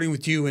 starting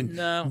with you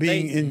and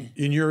being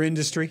in your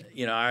industry?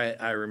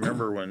 I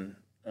remember when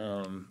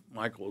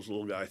Michael was a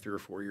little guy, 3 or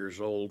 4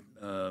 years old.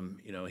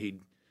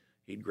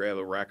 He'd grab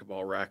a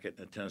racquetball racket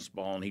and a tennis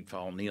ball, and he'd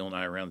follow Neil and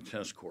I around the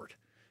tennis court.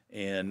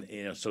 And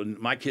so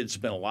my kids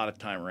spent a lot of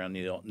time around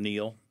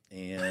Neil,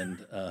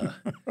 and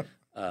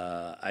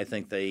I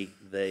think they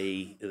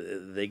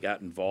got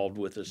involved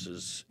with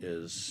us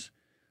as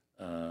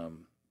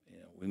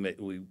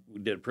we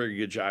did a pretty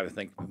good job, I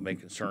think,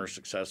 making Cerner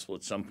successful.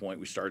 At some point,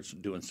 we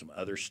started doing some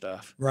other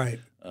stuff. Right.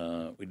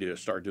 We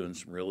started doing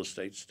some real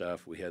estate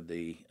stuff. We had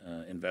the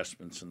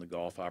investments in the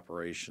golf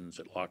operations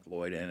at Loch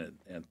Lloyd and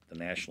at the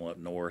National up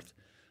north.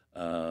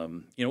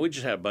 We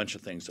just had a bunch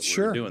of things that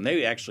we were doing.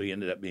 They actually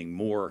ended up being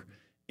more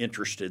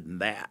interested in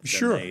that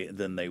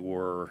than they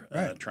were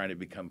trying to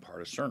become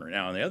part of Cerner.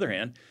 Now, on the other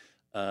hand,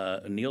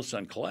 Neil's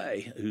son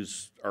Clay,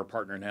 who's our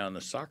partner now in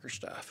the soccer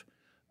stuff,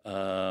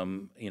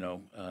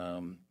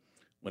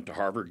 went to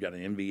Harvard, got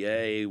an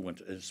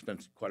MBA,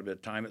 spent quite a bit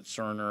of time at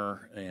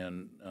Cerner,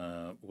 and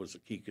was a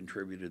key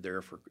contributor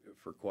there for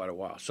quite a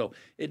while. So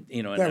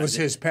that was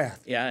his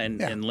path. Yeah,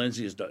 and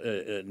Lindsay is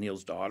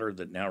Neil's daughter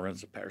that now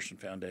runs the Patterson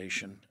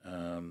Foundation,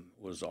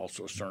 was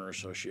also a Cerner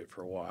associate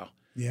for a while.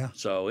 Yeah.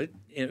 So it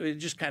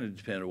just kind of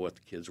depended on what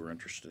the kids were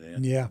interested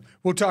in. Yeah,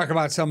 we'll talk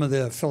about some of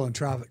the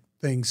philanthropic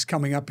things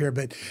coming up here,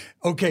 but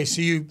okay,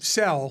 so you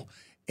sell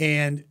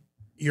and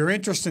your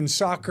interest in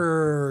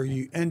soccer,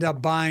 you end up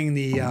buying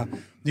the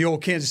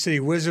old Kansas City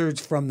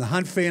Wizards from the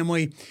Hunt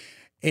family,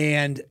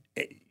 and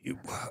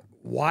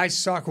why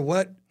soccer?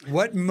 What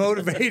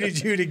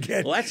motivated you to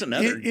get well, that's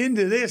another,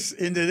 into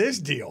this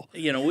deal?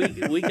 You know,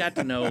 we got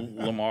to know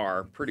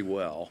Lamar pretty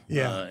well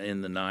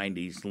in the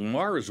 90s.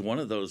 Lamar was one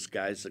of those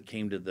guys that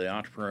came to the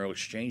entrepreneurial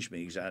exchange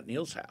meetings at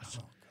Neil's house.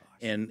 Oh,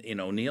 and, you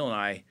know, Neil and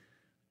I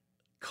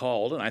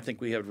called, and I think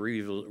we have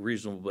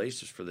reasonable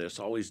basis for this,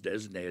 always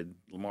designated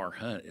Lamar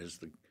Hunt as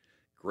the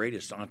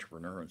greatest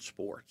entrepreneur in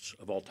sports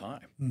of all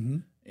time. Mm-hmm.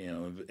 You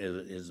know,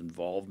 his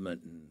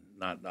involvement in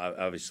not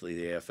obviously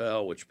the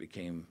AFL, which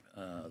became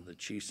the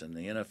Chiefs in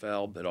the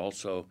NFL, but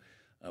also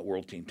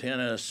World Team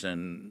Tennis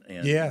and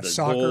the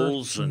soccer.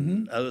 goals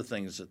and other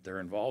things that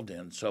they're involved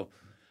in. So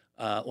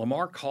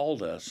Lamar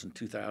called us in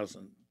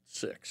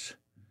 2006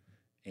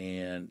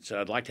 and said,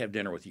 "I'd like to have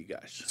dinner with you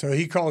guys." So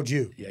he called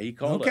you. Yeah, he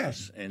called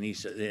us, and he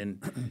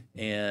said,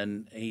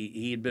 and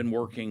he had been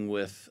working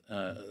with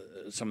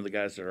some of the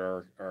guys that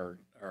are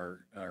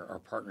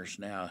our partners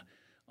now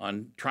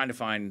on trying to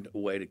find a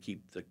way to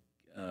keep the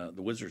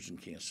Wizards in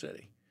Kansas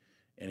City.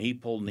 And he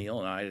pulled Neil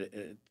and I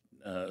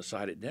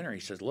aside at dinner. He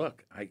says,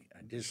 "Look, you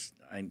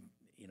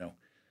know,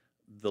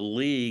 the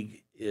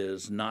league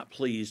is not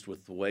pleased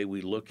with the way we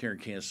look here in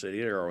Kansas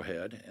City at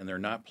Arrowhead, and they're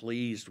not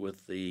pleased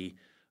with the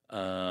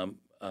fan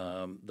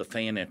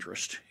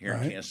interest here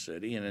in Kansas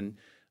City, and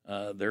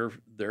they're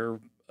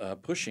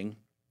pushing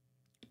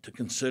to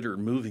consider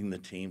moving the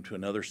team to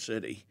another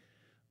city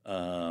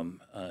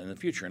in the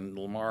future." And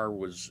Lamar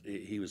was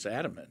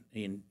adamant.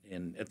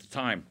 And at the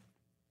time,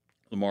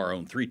 Lamar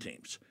owned 3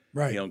 teams.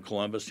 Right. He owned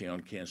Columbus, he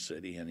owned Kansas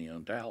City, and he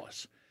owned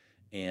Dallas.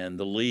 And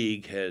the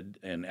league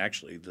and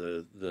actually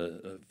the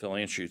Phil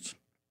Anschutz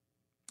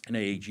and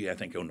AAG, I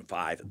think, owned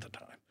 5 at the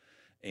time.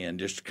 And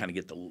just to kind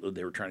of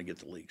they were trying to get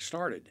the league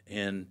started.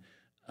 And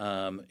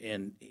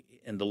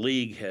the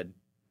league had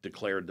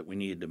declared that we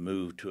needed to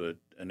move to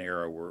an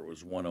era where it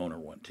was one owner,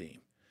 one team.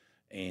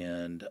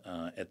 And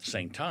at the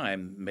same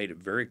time, made it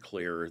very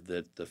clear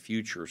that the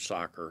future of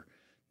soccer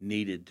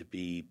needed to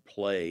be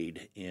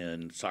played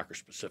in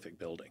soccer-specific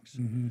buildings.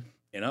 Mm-hmm.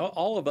 And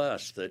all of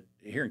us that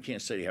here in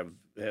Kansas City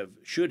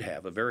should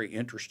have a very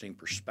interesting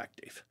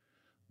perspective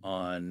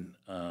on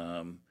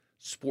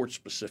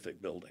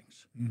sports-specific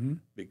buildings,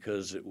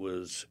 because it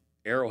was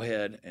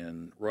Arrowhead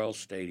and Royal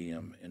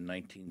Stadium in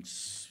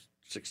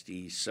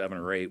 1967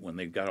 or 8 when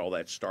they got all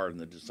that started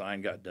and the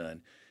design got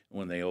done,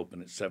 when they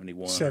opened at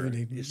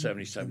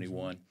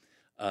 71,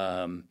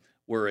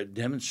 where it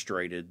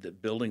demonstrated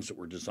that buildings that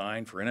were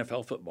designed for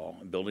NFL football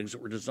and buildings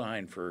that were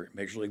designed for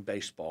Major League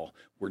Baseball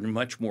were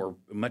much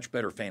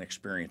better fan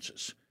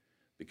experiences,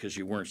 because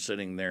you weren't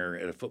sitting there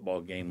at a football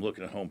game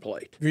looking at home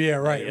plate. Yeah,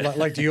 right.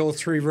 Like the old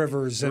Three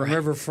Rivers and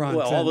Riverfront.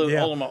 Well, all of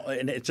them,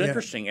 and it's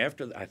interesting.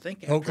 After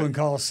Oakland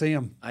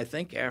Coliseum. I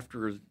think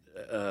after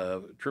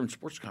Truman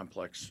Sports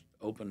Complex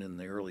opened in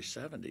the early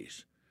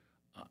 70s,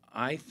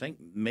 I think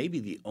maybe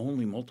the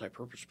only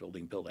multi-purpose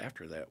building built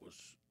after that was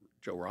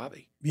Joe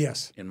Robbie.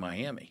 Yes. In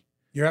Miami.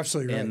 You're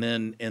absolutely right. And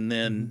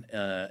then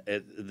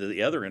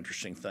the other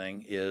interesting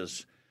thing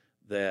is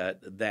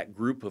that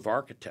group of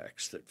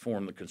architects that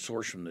formed the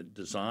consortium that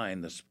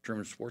designed this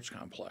Truman Sports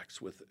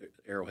Complex with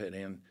Arrowhead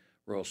and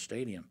Royal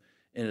Stadium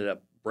ended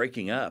up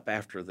breaking up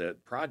after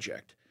that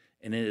project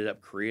and ended up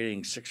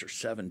creating 6 or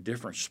 7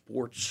 different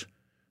sports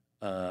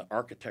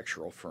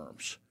architectural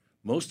firms,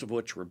 most of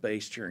which were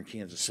based here in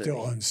Kansas City.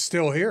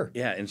 Still here.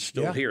 Yeah, and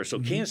still here. So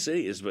Kansas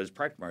City is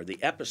practically the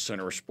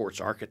epicenter of sports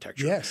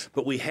architecture. Yes.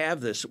 But we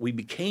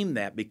became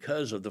that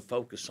because of the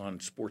focus on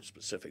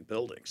sports-specific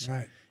buildings.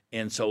 Right.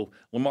 And so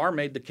Lamar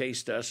made the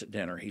case to us at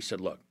dinner. He said,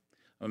 "Look,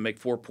 I'm going to make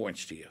 4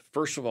 points to you.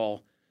 First of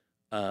all,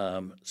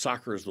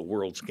 soccer is the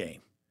world's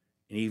game.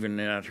 And even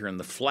out here in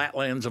the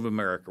flatlands of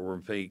America, we're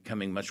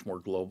becoming much more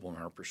global in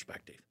our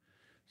perspective.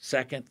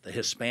 Second, the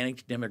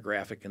Hispanic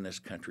demographic in this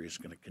country is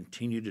going to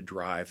continue to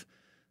drive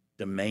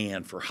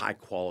demand for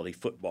high-quality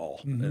football,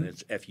 and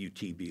it's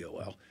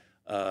FUTBOL.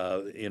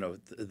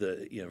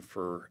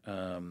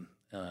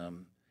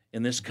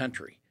 In this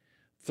country.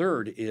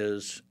 Third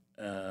is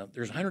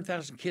there's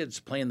 100,000 kids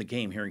playing the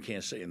game here in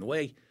Kansas City, and the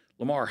way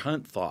Lamar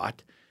Hunt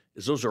thought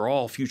is those are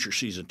all future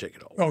season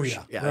ticket holders. Oh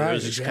yeah, Right, it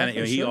was just kind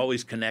of he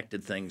always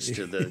connected things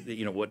to the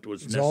what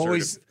was necessary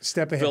always to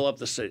step ahead. Fill up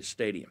the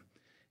stadium.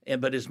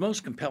 But his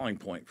most compelling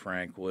point,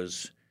 Frank,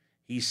 was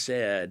he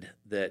said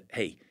that,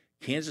 hey,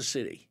 Kansas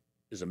City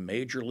is a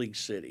major league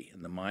city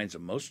in the minds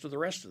of most of the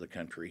rest of the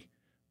country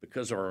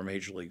because of our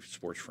major league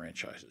sports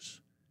franchises.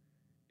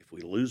 If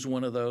we lose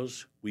one of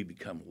those, we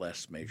become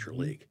less major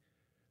league.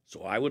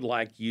 So I would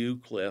like you,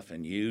 Cliff,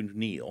 and you,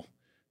 Neil,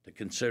 to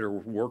consider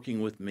working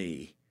with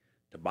me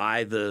to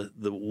buy the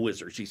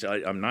Wizards. He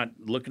said, I'm not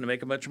looking to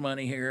make a bunch of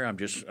money here.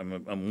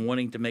 I'm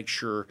wanting to make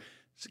sure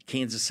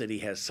Kansas City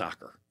has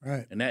soccer.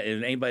 Right. And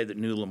anybody that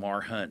knew Lamar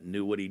Hunt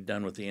knew what he'd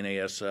done with the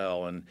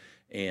NASL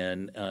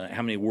and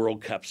how many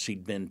World Cups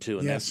he'd been to,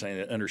 and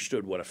that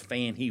understood what a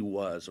fan he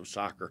was of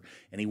soccer,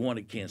 and he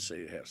wanted Kansas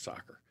City to have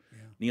soccer. Yeah.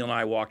 Neil and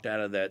I walked out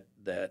of that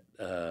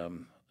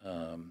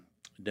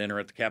dinner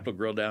at the Capitol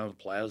Grill down at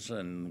the plaza,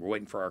 and we're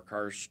waiting for our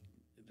cars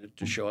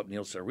to show up.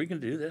 Neil said, "Are we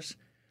going to do this?"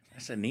 I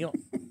said, "Neil,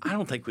 I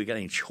don't think we got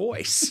any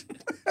choice."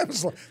 that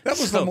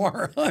was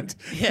Lamar Hunt,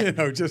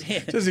 just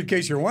in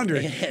case you're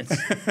wondering.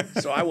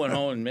 So I went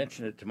home and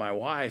mentioned it to my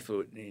wife,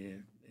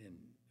 and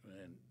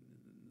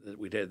that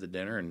we'd had the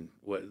dinner and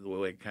the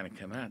way it kind of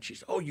came out. She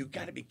said, "Oh, you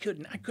got to be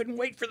kidding! I couldn't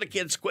wait for the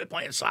kids to quit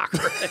playing soccer."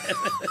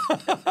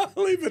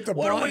 Leave it to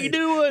what Bonnie. Are we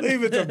doing?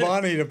 Leave it to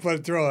Bonnie to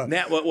throw a.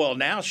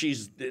 Now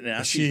she's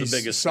the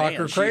biggest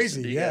soccer fan.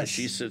 crazy. Yes,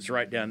 she sits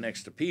right down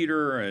next to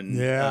Peter, and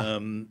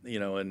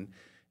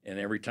and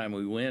every time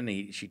we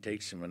win, she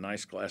takes him a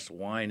nice glass of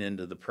wine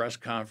into the press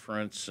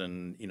conference,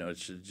 and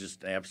it's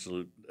just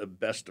absolute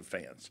best of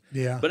fans.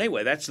 Yeah. But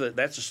anyway, that's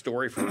a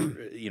story for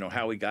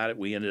how we got it.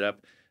 We ended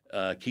up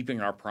keeping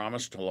our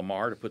promise to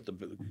Lamar to put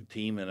the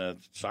team in a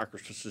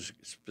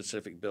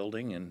soccer-specific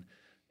building, and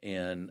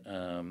in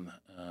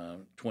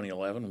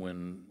 2011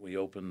 when we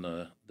opened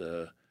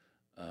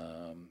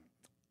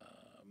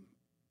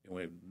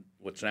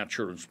what's now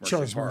Children's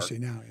Mercy Park. Mercy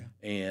now, yeah.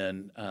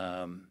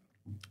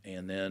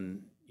 And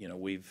then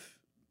we've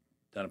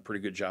done a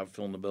pretty good job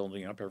filling the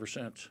building up ever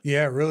since.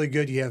 Yeah, really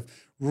good. You have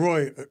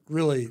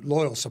really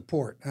loyal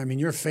support. I mean,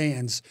 your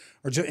fans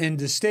and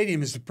the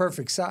stadium is the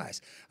perfect size.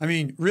 I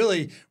mean,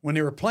 really, when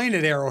they were playing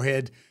at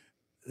Arrowhead,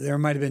 there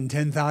might have been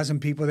 10,000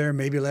 people there,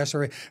 maybe less.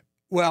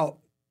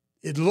 Well,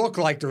 it looked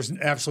like there was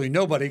absolutely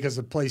nobody because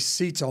the place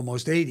seats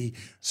almost 80.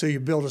 So you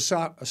build a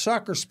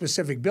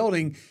soccer-specific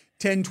building,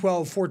 10,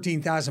 12,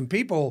 14,000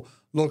 people,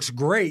 looks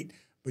great.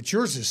 But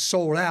yours is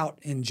sold out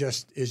and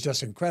is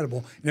just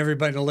incredible, and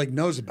everybody in the league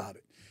knows about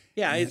it.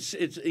 Yeah,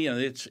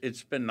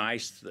 it's been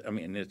nice. I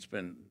mean, it's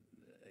been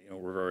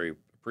we're very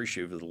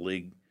appreciative of the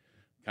league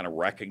kind of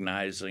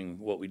recognizing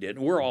what we did.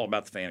 And we're all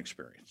about the fan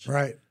experience,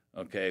 right?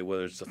 Okay,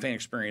 whether it's the fan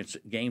experience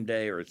at game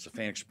day or it's the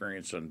fan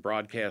experience on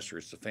broadcast or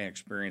it's the fan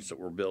experience that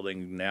we're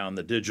building now in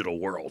the digital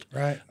world.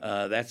 Right.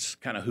 That's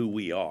kind of who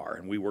we are,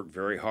 and we work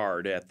very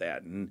hard at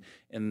that. And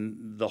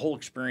the whole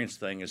experience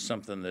thing is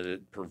something that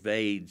it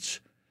pervades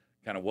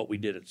kind of what we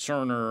did at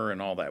Cerner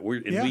and all that.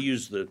 We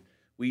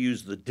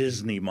use the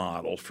Disney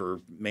model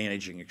for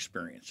managing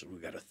experience.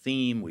 We've got a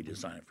theme. We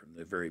design it from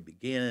the very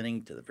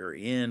beginning to the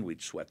very end. We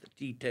sweat the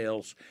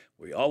details.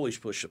 We always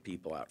push the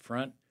people out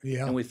front,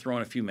 and we throw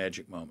in a few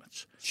magic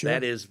moments. Sure.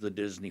 That is the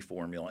Disney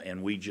formula,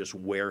 and we just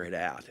wear it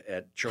out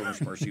at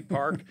Children's Mercy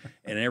Park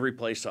and every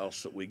place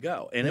else that we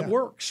go, and it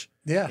works.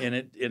 Yeah, and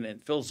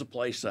it fills the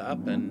place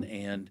up,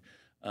 and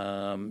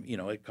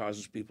it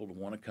causes people to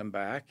want to come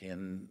back,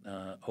 and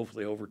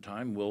hopefully over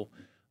time we'll,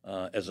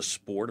 as a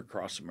sport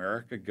across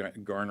America,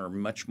 garner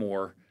much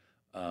more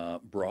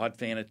broad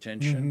fan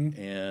attention,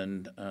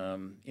 and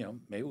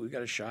maybe we've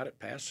got a shot at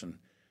passing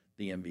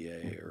the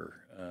NBA or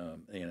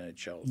the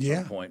NHL at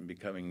some point and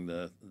becoming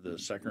the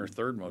second or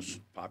third most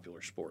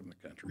popular sport in the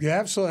country. Yeah,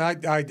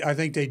 absolutely. I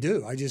think they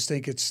do. I just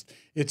think it's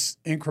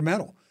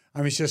incremental. I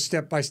mean, it's just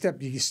step by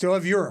step. You still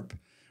have Europe,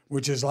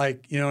 which is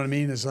like, you know what I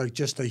mean? It's like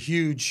just a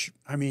huge,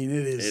 I mean,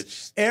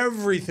 it's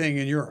everything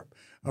in Europe.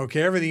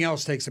 Okay, everything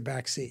else takes a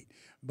back seat.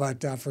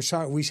 But for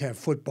soccer, we have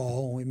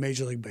football,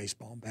 Major League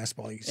Baseball,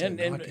 basketball. You can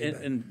say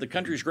and the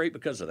country's great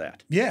because of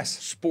that. Yes.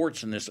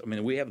 Sports in this, I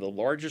mean, we have the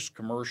largest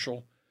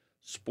commercial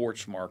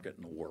sports market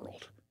in the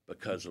world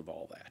because of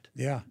all that.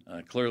 Yeah.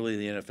 Clearly,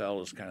 the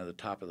NFL is kind of the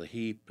top of the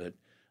heap, but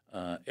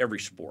every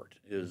sport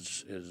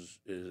does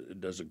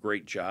a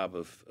great job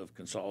of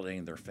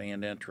consolidating their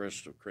fan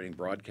interest, of creating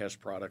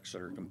broadcast products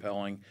that are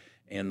compelling,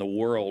 and the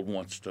world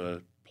wants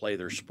to play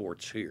their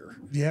sports here.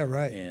 Yeah,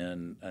 right.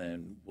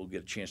 And we'll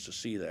get a chance to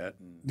see that.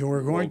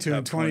 We're going to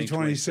in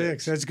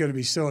 2026. That's going to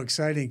be so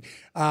exciting.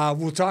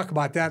 We'll talk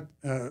about that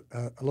a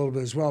little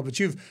bit as well. But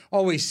you've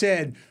always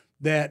said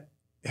that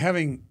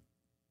having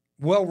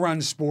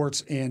well-run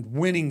sports and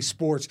winning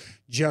sports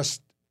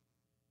just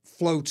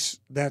floats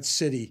that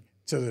city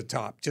to the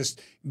top, just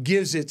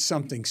gives it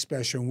something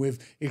special. And we've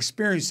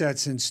experienced that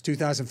since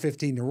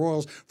 2015, the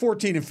Royals,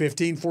 14 and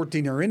 15,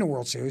 14 are in the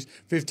World Series,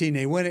 15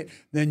 they win it.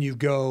 Then you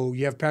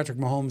have Patrick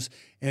Mahomes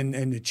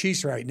and the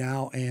Chiefs right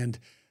now, and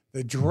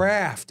the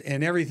draft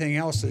and everything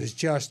else is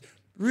just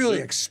really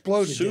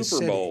exploded.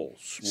 Super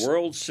Bowls,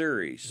 World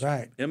Series,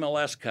 right?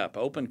 MLS Cup,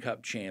 Open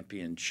Cup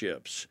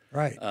championships,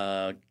 right?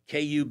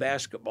 KU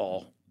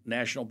basketball,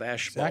 national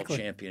basketball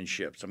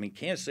championships. I mean,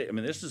 Kansas City. I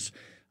mean, this is,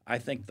 I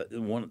think,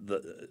 one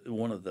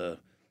of the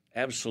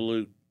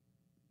absolute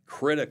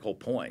critical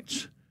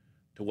points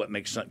to what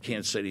makes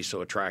Kansas City so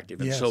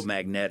attractive and so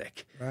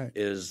magnetic. Right.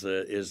 Is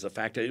the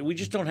fact that we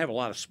just don't have a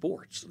lot of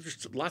sports.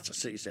 There's lots of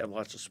cities that have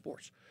lots of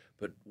sports,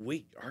 but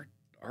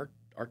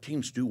our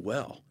teams do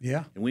well.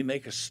 Yeah. And we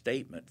make a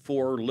statement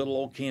for little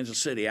old Kansas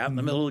City out in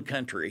the middle of the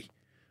country,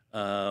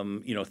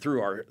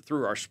 through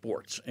our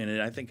sports.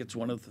 And I think it's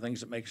one of the things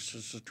that makes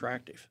us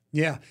attractive.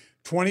 Yeah.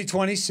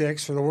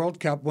 2026 for the World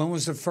Cup. When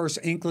was the first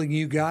inkling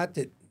you got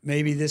that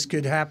maybe this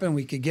could happen?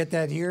 We could get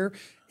that here.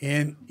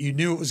 And you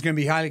knew it was going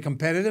to be highly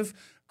competitive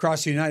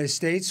across the United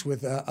States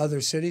with other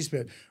cities.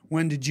 But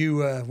when did you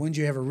have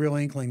a real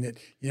inkling that,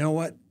 you know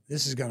what,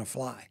 this is going to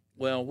fly?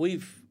 Well,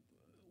 we've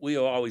we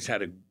always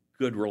had a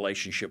good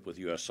relationship with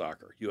U.S.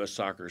 Soccer. U.S.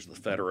 Soccer is the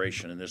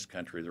federation in this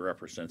country that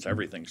represents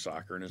everything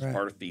soccer and is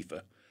part of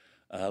FIFA.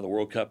 The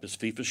World Cup is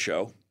FIFA's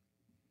show.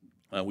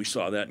 We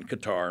saw that in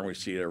Qatar, and we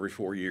see it every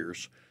 4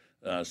 years,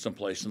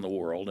 someplace in the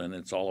world, and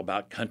it's all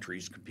about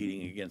countries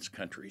competing against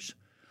countries.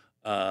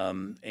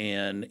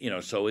 And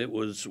so it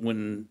was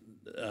when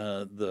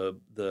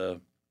the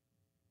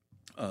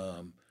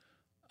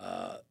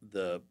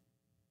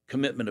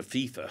commitment of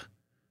FIFA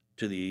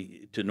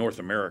to North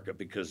America,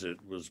 because it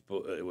was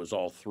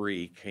all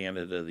three,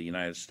 Canada, the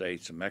United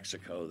States, and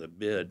Mexico, that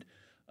bid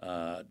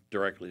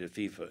directly to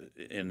FIFA,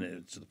 and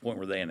it's to the point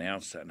where they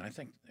announced that. And I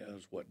think it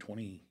was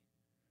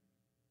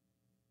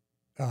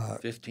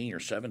 2015 or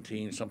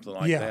 17, something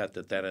like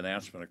that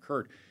announcement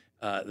occurred.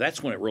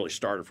 That's when it really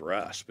started for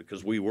us,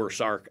 because we were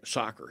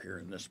soccer here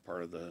in this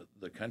part of the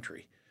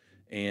country.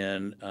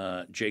 And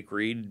Jake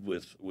Reed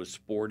with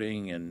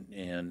Sporting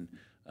and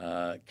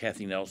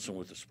Kathy Nelson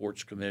with the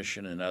Sports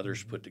Commission and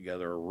others put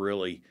together a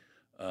really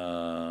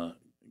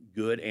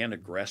good and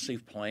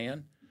aggressive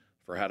plan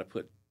for how to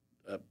put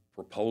a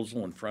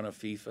proposal in front of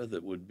FIFA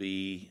that would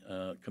be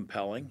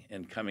compelling.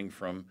 And coming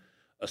from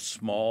a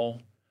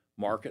small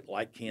market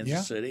like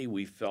Kansas City,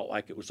 we felt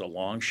like it was a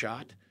long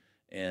shot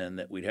and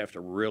that we'd have to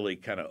really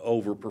kind of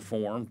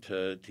overperform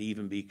to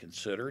even be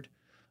considered.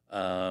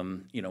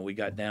 We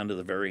got down to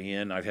the very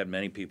end. I've had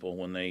many people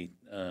when they,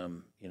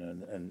 and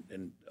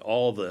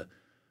all the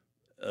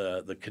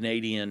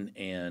Canadian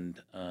and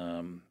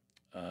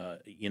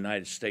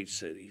United States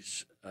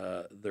cities,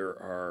 there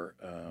are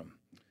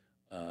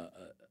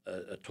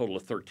a total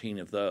of 13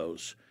 of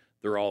those.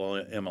 They're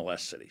all MLS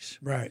cities.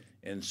 Right.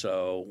 And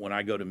so when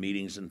I go to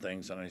meetings and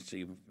things and I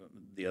see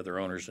the other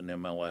owners in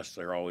MLS,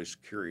 they're always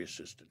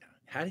curious as to,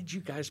 how did you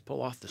guys pull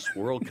off this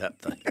World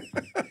Cup thing?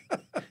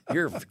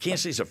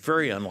 Kansas City's a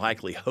very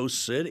unlikely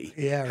host city.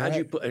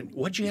 Yeah,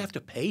 what'd you have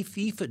to pay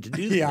FIFA to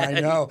do that? Yeah, I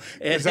know.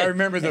 Because I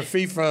remember the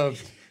FIFA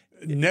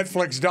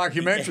Netflix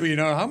documentary.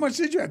 How much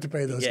did you have to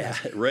pay those guys?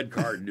 Yeah, Red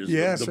Card is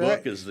the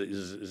book is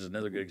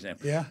another good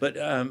example. Yeah. But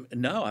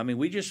no, I mean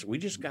we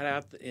just got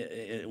out.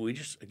 We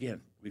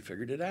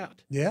figured it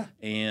out. Yeah.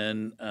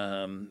 And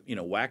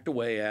whacked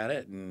away at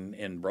it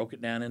and broke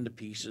it down into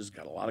pieces.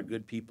 Got a lot of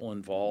good people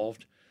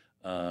involved.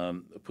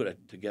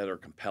 Put together a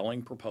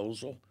compelling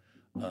proposal.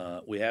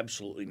 We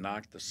absolutely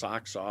knocked the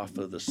socks off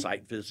of the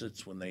site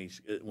visits when they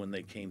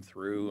came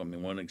through. I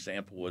mean, one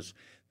example was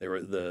they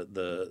were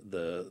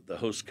the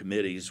host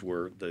committees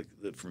were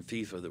from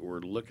FIFA that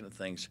were looking at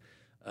things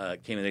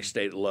came and they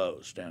stayed at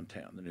Lowe's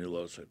downtown, the new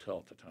Lowe's Hotel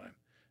at the time,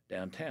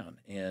 downtown.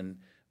 And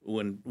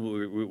when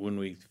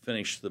we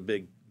finished the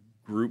big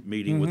group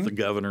meeting with the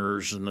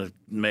governors and the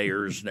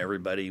mayors and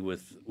everybody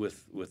with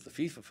the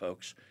FIFA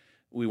folks,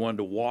 we wanted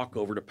to walk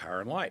over to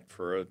Power and Light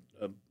for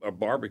a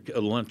barbecue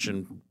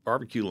luncheon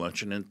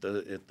at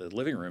the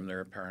living room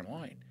there at Power and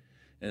Light.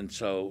 And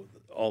so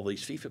all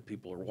these FIFA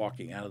people are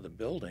walking out of the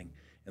building,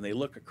 and they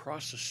look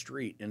across the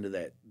street into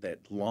that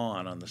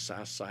lawn on the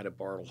south side of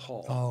Bartle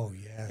Hall. Oh,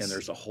 yes. And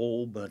there's a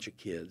whole bunch of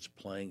kids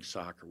playing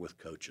soccer with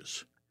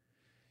coaches.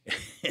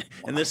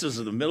 And this is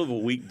in the middle of a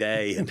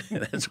weekday, and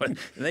that's what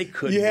they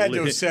couldn't. You had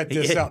to have set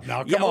this up.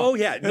 Now, come on. Oh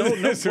yeah, no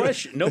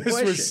question, no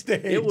question. Was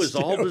staged. It was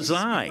all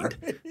designed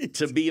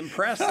to be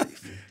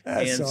impressive,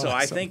 and so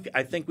awesome.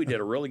 I think we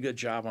did a really good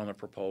job on the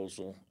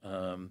proposal.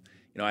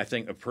 I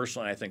think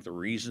the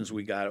reasons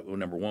we got it. Well,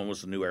 number one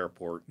was the new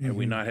airport. Had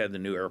we not had the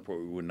new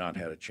airport, we would not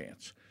have had a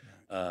chance.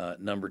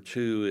 Number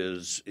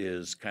two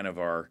is kind of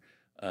our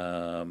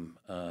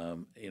the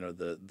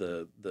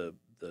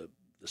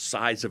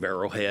size of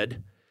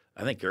Arrowhead.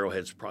 I think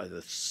Arrowhead's probably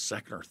the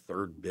second or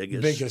third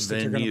biggest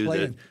venue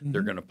that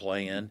they're going to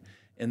play in.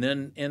 And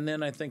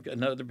then I think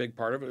another big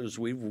part of it is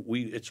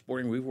we at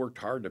Sporting we've worked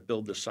hard to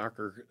build the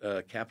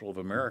soccer capital of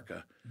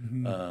America,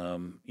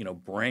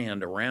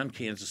 brand around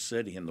Kansas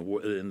City in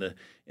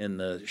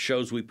the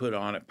shows we put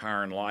on at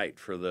Power and Light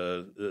for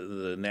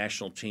the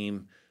national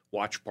team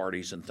watch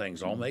parties and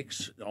things all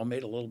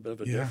made a little bit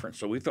of a difference.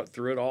 So we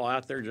threw it all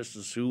out there just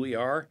as who we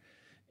are.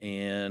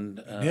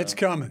 And it's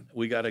coming.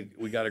 We got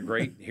a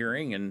great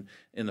hearing, and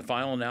in the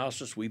final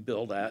analysis, we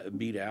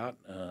beat out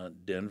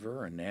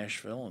Denver and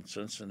Nashville and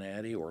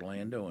Cincinnati,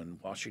 Orlando, and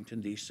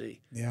Washington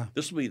D.C. Yeah,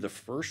 this will be the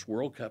first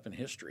World Cup in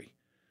history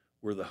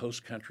where the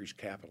host country's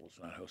capital is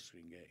not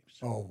hosting games.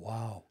 Oh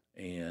wow!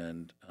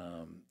 And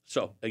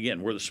so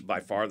again, we're by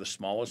far the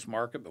smallest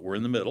market, but we're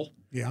in the middle.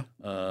 Yeah.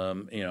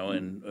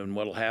 And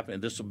what'll happen?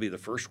 This will be the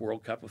first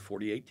World Cup with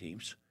 48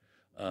 teams.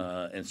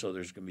 And so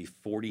there's going to be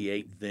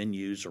 48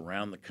 venues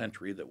around the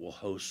country that will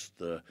host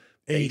the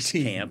base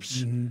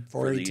camps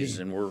for these,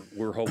 and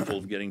we're hopeful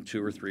of getting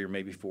 2 or 3 or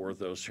maybe 4 of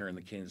those here in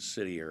the Kansas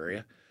City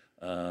area.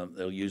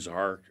 They'll use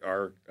our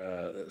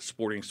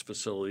sporting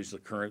facilities. The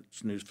current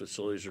news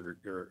facilities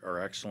are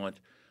excellent.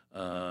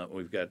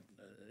 We've got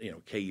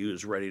KU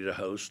is ready to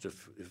host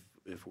if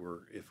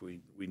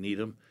we need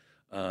them,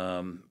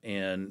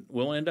 and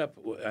we'll end up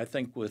I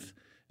think with.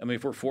 I mean,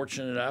 if we're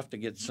fortunate enough to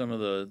get some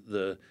of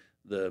the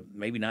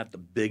maybe not the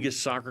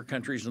biggest soccer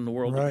countries in the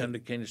world Right. to come to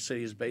Kansas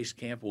City as base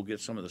camp. We'll get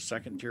some of the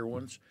second-tier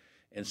ones.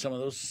 And some of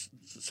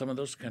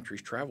those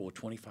countries travel with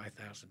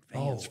 25,000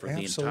 fans for the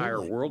entire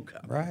absolutely. World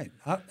Cup. Right.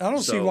 I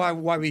don't see why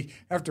we,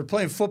 after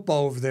playing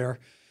football over there,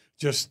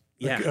 just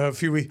a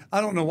few weeks, I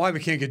don't know why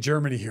we can't get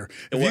Germany here.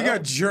 If you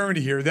got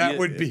Germany here, that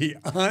would be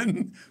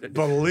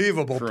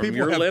unbelievable. From People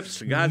your lips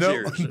to God's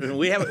ears. And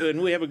we have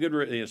a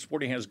good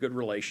Sporting has a good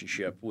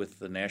relationship with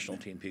the national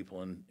team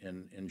people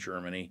in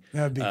Germany.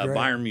 That'd be great.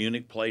 Bayern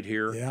Munich played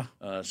here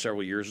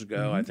several years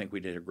ago. I think we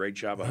did a great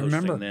job of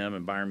hosting them,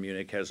 and Bayern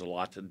Munich has a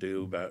lot to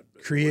do about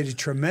created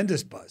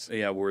tremendous buzz.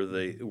 Yeah, where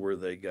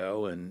they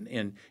go,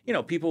 and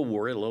people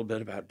worry a little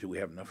bit about, do we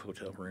have enough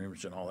hotel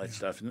rooms and all that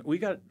stuff, and we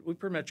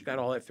pretty much got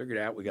all that figured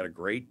out. We got a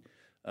great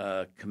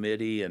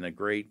committee and a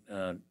great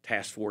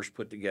task force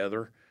put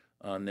together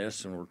on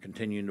this, and we're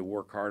continuing to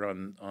work hard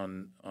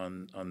on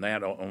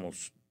that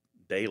almost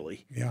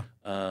daily. Yeah.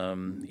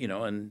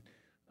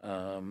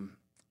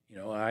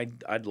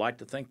 I'd like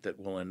to think that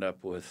we'll end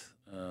up with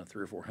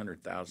 300,000 or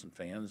 400,000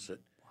 fans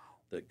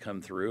that come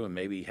through, and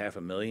maybe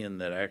 500,000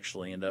 that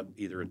actually end up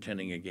either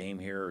attending a game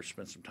here or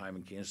spend some time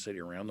in Kansas City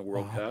around the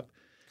World Cup.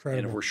 Incredible.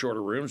 And if we're short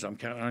of rooms, I'm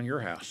counting on your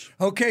house.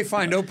 Okay,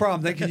 fine, no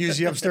problem. They can use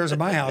the upstairs of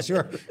my house.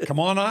 Come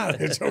on on.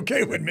 It's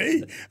okay with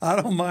me.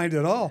 I don't mind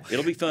at all.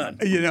 It'll be fun.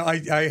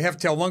 I have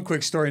to tell one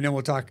quick story, and then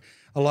we'll talk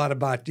a lot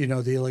about, the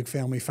Illig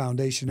Family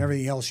Foundation,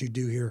 everything else you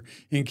do here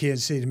in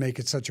Kansas City to make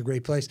it such a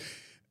great place.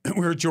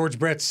 We were at George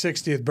Brett's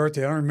 60th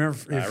birthday. I don't remember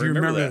if you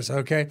remember this,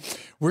 okay?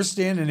 We're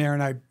standing there,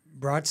 and I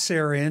brought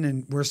Sarah in,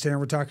 and we're standing,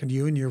 we're talking to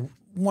you and your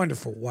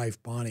wonderful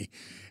wife, Bonnie.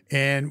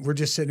 And we're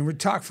just sitting, and we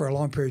talked for a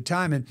long period of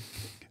time, and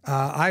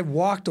I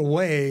walked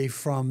away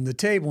from the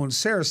table, and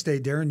Sarah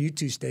stayed there, and you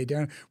two stayed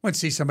there. I went to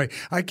see somebody.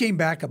 I came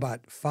back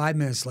about 5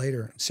 minutes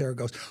later, and Sarah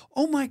goes,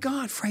 "Oh, my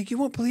God, Frank, you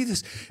won't believe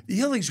this. The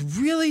Illigs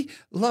really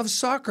love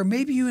soccer.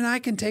 Maybe you and I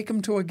can take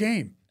them to a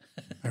game."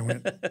 I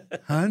went,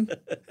 "Hun,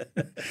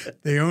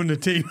 they own the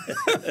team."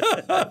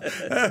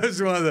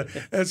 That's one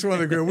of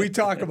the great. We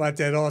talk about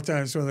that all the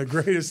time. It's one of the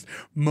greatest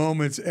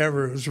moments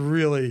ever. It was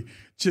really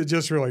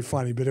just really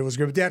funny, but it was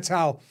good. But that's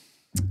how.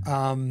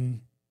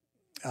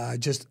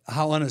 Just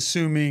how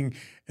unassuming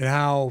and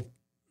how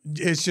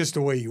it's just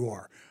the way you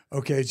are.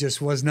 Okay, it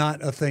just was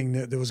not a thing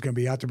that was going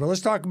to be out there. But let's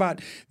talk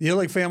about the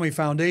Illig Family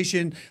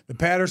Foundation, the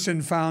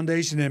Patterson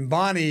Foundation, and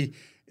Bonnie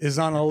is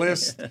on a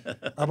list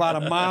about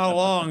a mile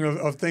long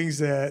of things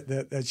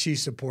that she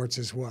supports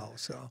as well.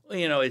 So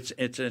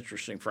it's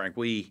interesting, Frank.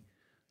 We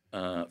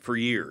for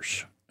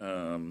years,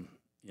 from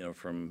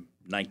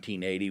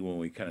 1980 when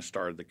we kind of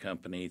started the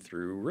company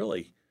through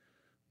really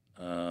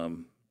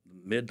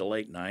mid to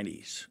late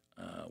 90s.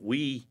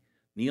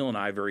 Neil and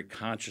I very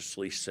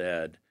consciously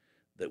said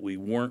that we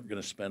weren't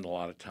going to spend a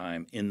lot of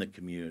time in the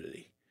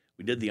community.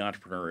 We did the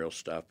entrepreneurial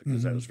stuff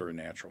because that was very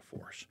natural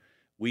for us.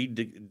 We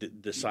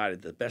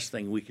decided the best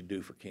thing we could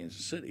do for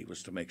Kansas City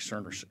was to make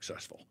Cerner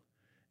successful.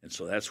 And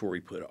so that's where we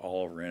put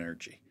all of our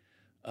energy.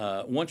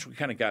 Once we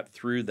kind of got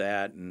through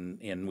that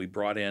and we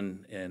brought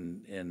in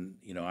and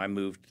I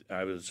moved,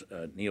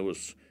 Neil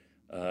was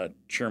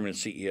chairman and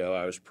CEO.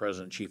 I was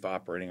president, chief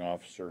operating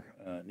officer.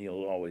 Neil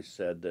always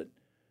said that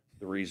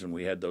the reason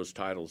we had those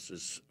titles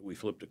is we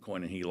flipped a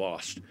coin and he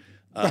lost.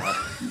 But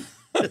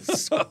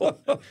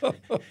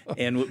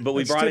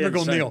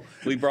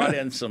we brought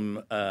in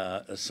some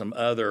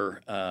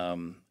other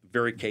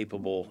very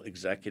capable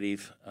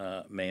executive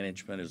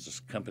management as this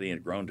company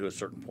had grown to a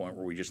certain point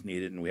where we just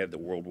needed, and we had the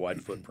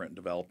worldwide footprint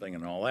developing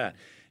and all that.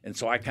 And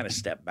so I kind of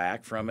stepped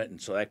back from it, and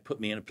so that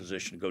put me in a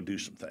position to go do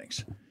some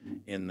things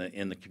in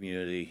the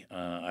community.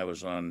 I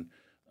was on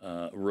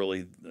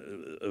really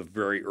a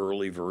very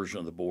early version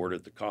of the board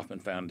at the Kauffman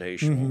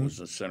Foundation. It was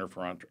the Center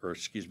for,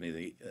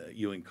 the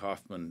Ewing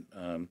Kauffman,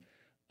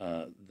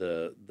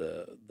 the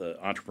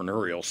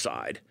entrepreneurial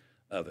side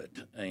of it,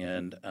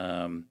 and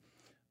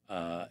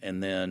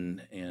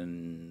then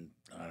in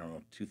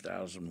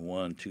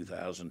 2001,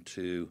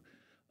 2002,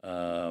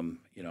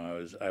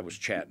 I was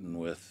chatting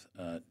with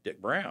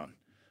Dick Brown.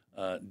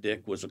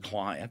 Dick was a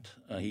client.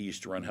 He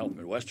used to run Health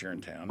Midwest here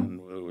in town, and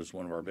it was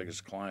one of our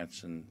biggest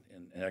clients and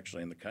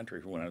actually in the country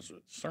when I was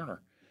at Cerner.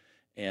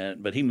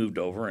 But he moved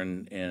over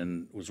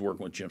and was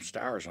working with Jim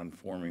Stowers on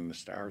forming the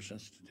Stowers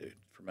Institute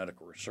for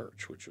Medical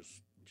Research, which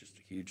was just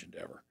a huge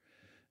endeavor.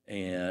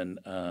 And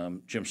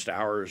Jim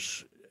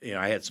Stowers,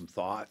 I had some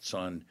thoughts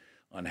on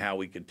how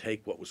we could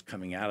take what was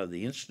coming out of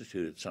the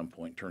Institute at some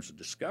point in terms of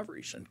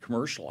discoveries and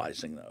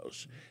commercializing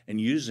those and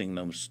using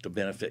those to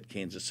benefit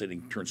Kansas City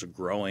in terms of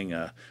growing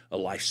a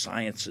life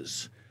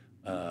sciences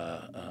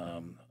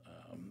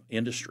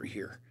industry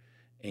here.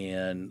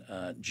 And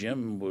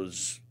Jim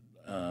was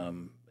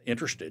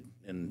interested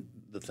in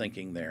the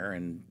thinking there,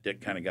 and Dick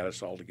kind of got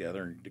us all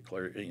together and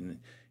declared,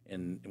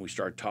 and we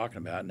started talking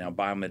about it. Now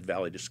Biomed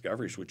Valley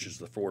Discoveries, which is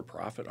the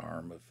for-profit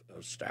arm of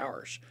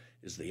Stowers,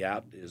 is the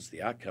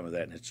outcome of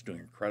that, and it's doing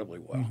incredibly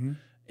well.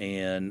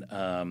 And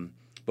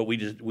but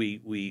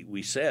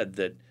we said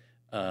that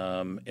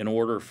in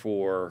order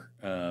for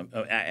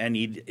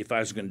if I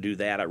was going to do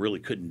that, I really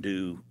couldn't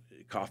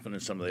Kaufman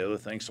and some of the other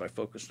things, so I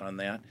focused on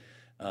that.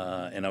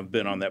 And I've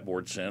been on that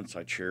board since.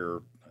 I chair,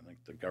 I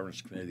think, the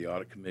governance committee, the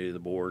audit committee of the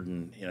board,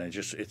 and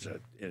it's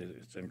an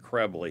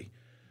incredibly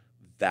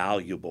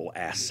valuable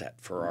asset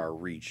for our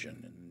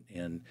region.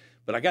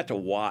 But I got to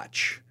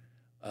watch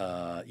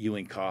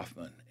Ewing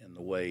Kaufman and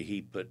the way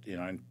he put.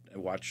 I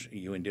watched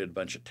Ewing did a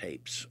bunch of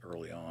tapes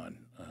early on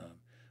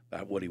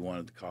about what he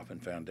wanted the Kaufman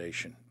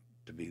Foundation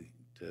to be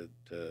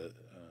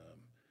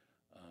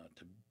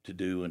to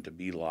do and to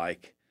be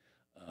like.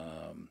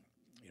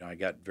 I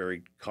got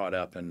very caught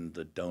up in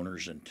the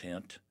donor's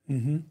intent,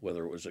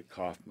 whether it was at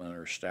Kaufman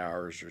or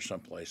Stowers or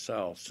someplace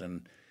else,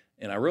 and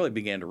I really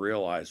began to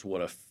realize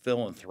what a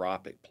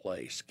philanthropic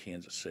place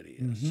Kansas City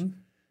is.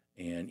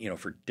 And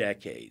for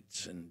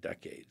decades and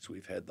decades,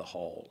 we've had the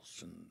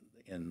Halls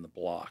and the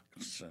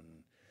Blocks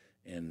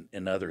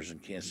and others in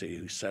Kansas City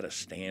who set a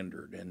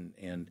standard, and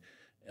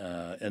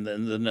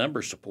then the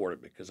numbers support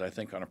it, because I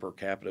think on a per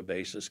capita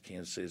basis,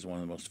 Kansas City is one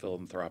of the most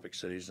philanthropic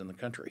cities in the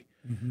country.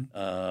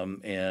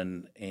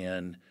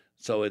 And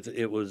so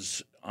it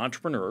was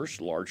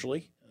entrepreneurs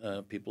largely,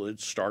 people who had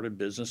started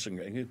business,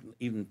 and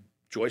even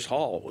Joyce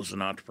Hall was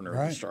an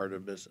entrepreneur who started a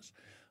business.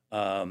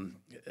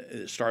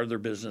 Started their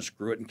business,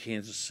 grew it in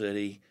Kansas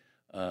City,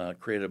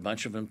 created a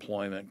bunch of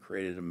employment,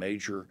 created a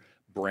major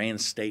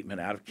brand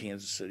statement out of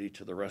Kansas City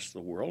to the rest of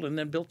the world, and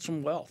then built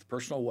some wealth,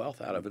 personal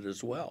wealth out of it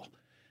as well.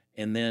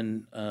 And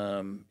then,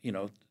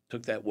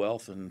 took that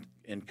wealth and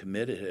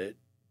committed it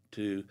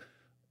to,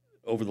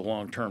 over the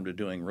long term, to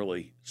doing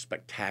really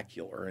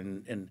spectacular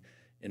and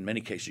in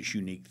many cases,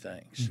 unique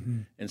things.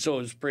 And so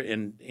it was pretty,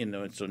 and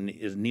so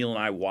as Neil and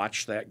I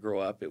watched that grow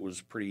up, it was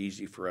pretty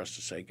easy for us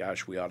to say,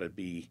 gosh, we ought to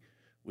be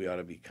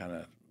kind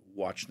of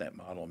watching that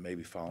model and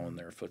maybe following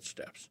their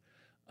footsteps.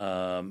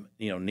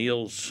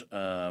 Neil's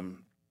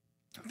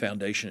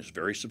foundation is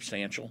very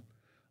substantial.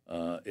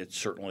 It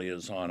certainly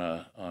is on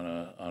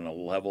a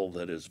level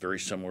that is very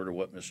similar to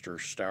what Mr.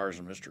 Stowers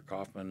and Mr.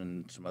 Kaufman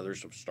and some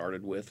others have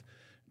started with,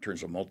 in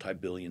terms of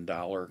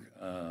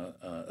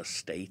multi-billion-dollar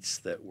estates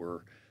that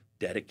were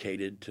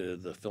dedicated to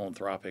the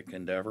philanthropic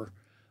endeavor.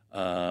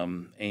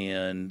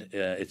 And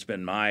it's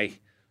been my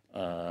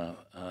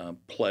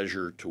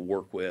pleasure to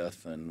work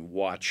with and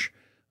watch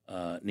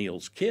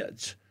Neil's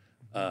kids,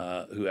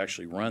 who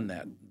actually run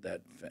that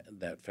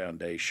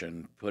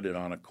foundation, put it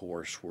on a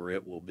course where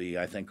it will be,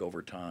 I think,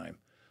 over time,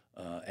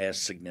 as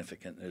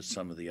significant as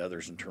some of the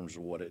others in terms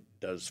of what it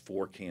does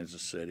for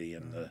Kansas City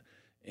and the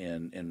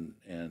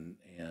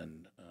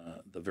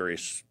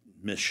various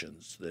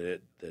missions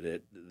that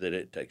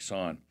it takes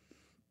on.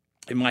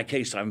 In my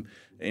case, I'm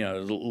a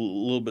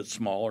little bit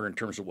smaller in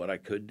terms of what I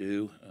could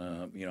do.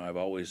 I've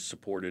always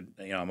supported.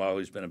 I've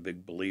always been a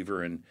big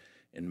believer in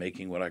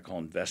making what I call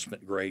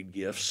investment grade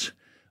gifts.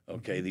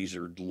 Okay, these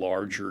are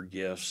larger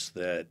gifts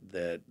that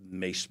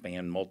may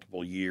span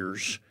multiple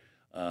years.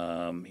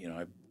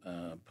 I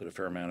put a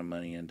fair amount of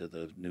money into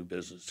the new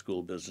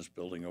school business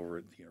building over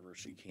at the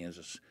University of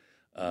Kansas,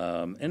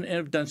 and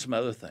have done some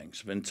other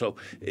things. And so,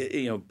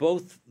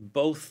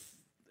 both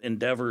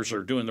endeavors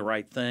are doing the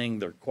right thing.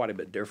 They're quite a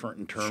bit different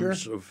in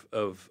terms of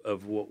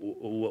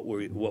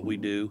what we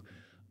do,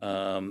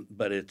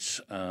 but it's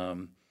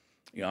I'm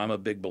a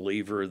big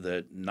believer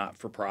that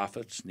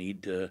not-for-profits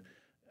need to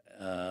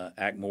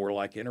act more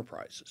like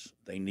enterprises.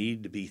 They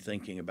need to be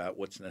thinking about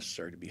what's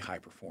necessary to be high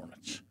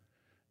performance,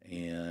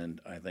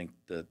 and I think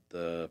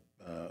that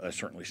I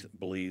certainly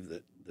believe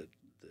that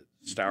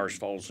Stowers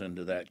falls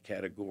into that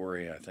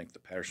category. I think the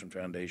Patterson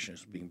Foundation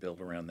is being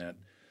built around that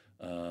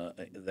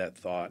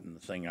thought, and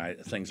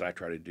the things I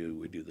try to do,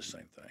 we do the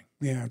same thing.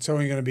 Yeah, it's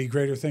only going to be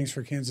greater things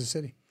for Kansas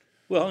City.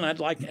 Well, and I'd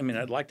like to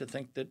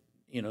think that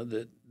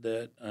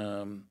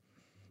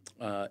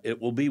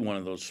it will be one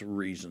of those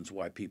reasons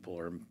why people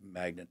are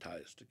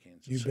magnetized to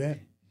Kansas City. You bet.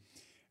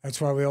 That's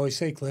why we always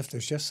say, Cliff,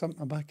 there's just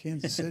something about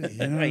Kansas City.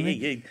 You know what I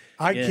mean?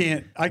 I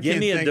can't give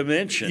me a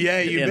dimension. Yeah,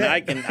 you bet.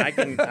 I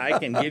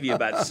can give you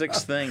about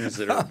 6 things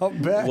that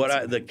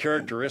are the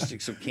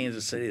characteristics of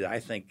Kansas City that I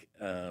think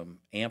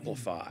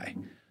amplify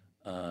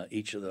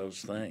each of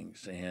those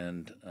things,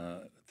 and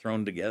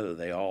thrown together,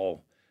 they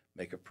all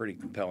make a pretty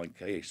compelling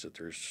case that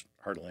there's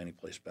hardly any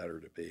place better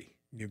to be.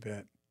 You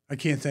bet. I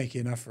can't thank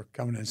you enough for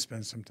coming and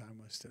spending some time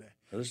with us today.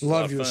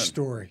 Love your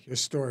story. Your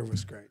story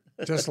was great.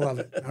 Just love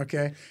it.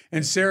 Okay,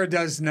 and Sarah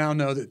does now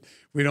know that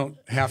we don't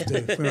have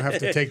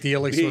to take the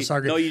Illig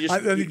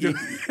Sosagri. No,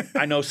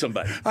 I know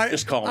somebody.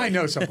 Just call me. I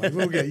know somebody.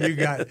 We'll get you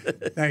got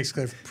it. Thanks,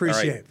 Cliff.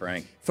 Appreciate it,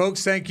 Frank.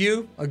 Folks, thank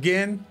you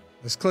again.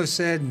 As Cliff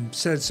said and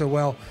said so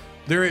well,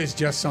 there is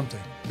just something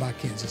about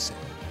Kansas City.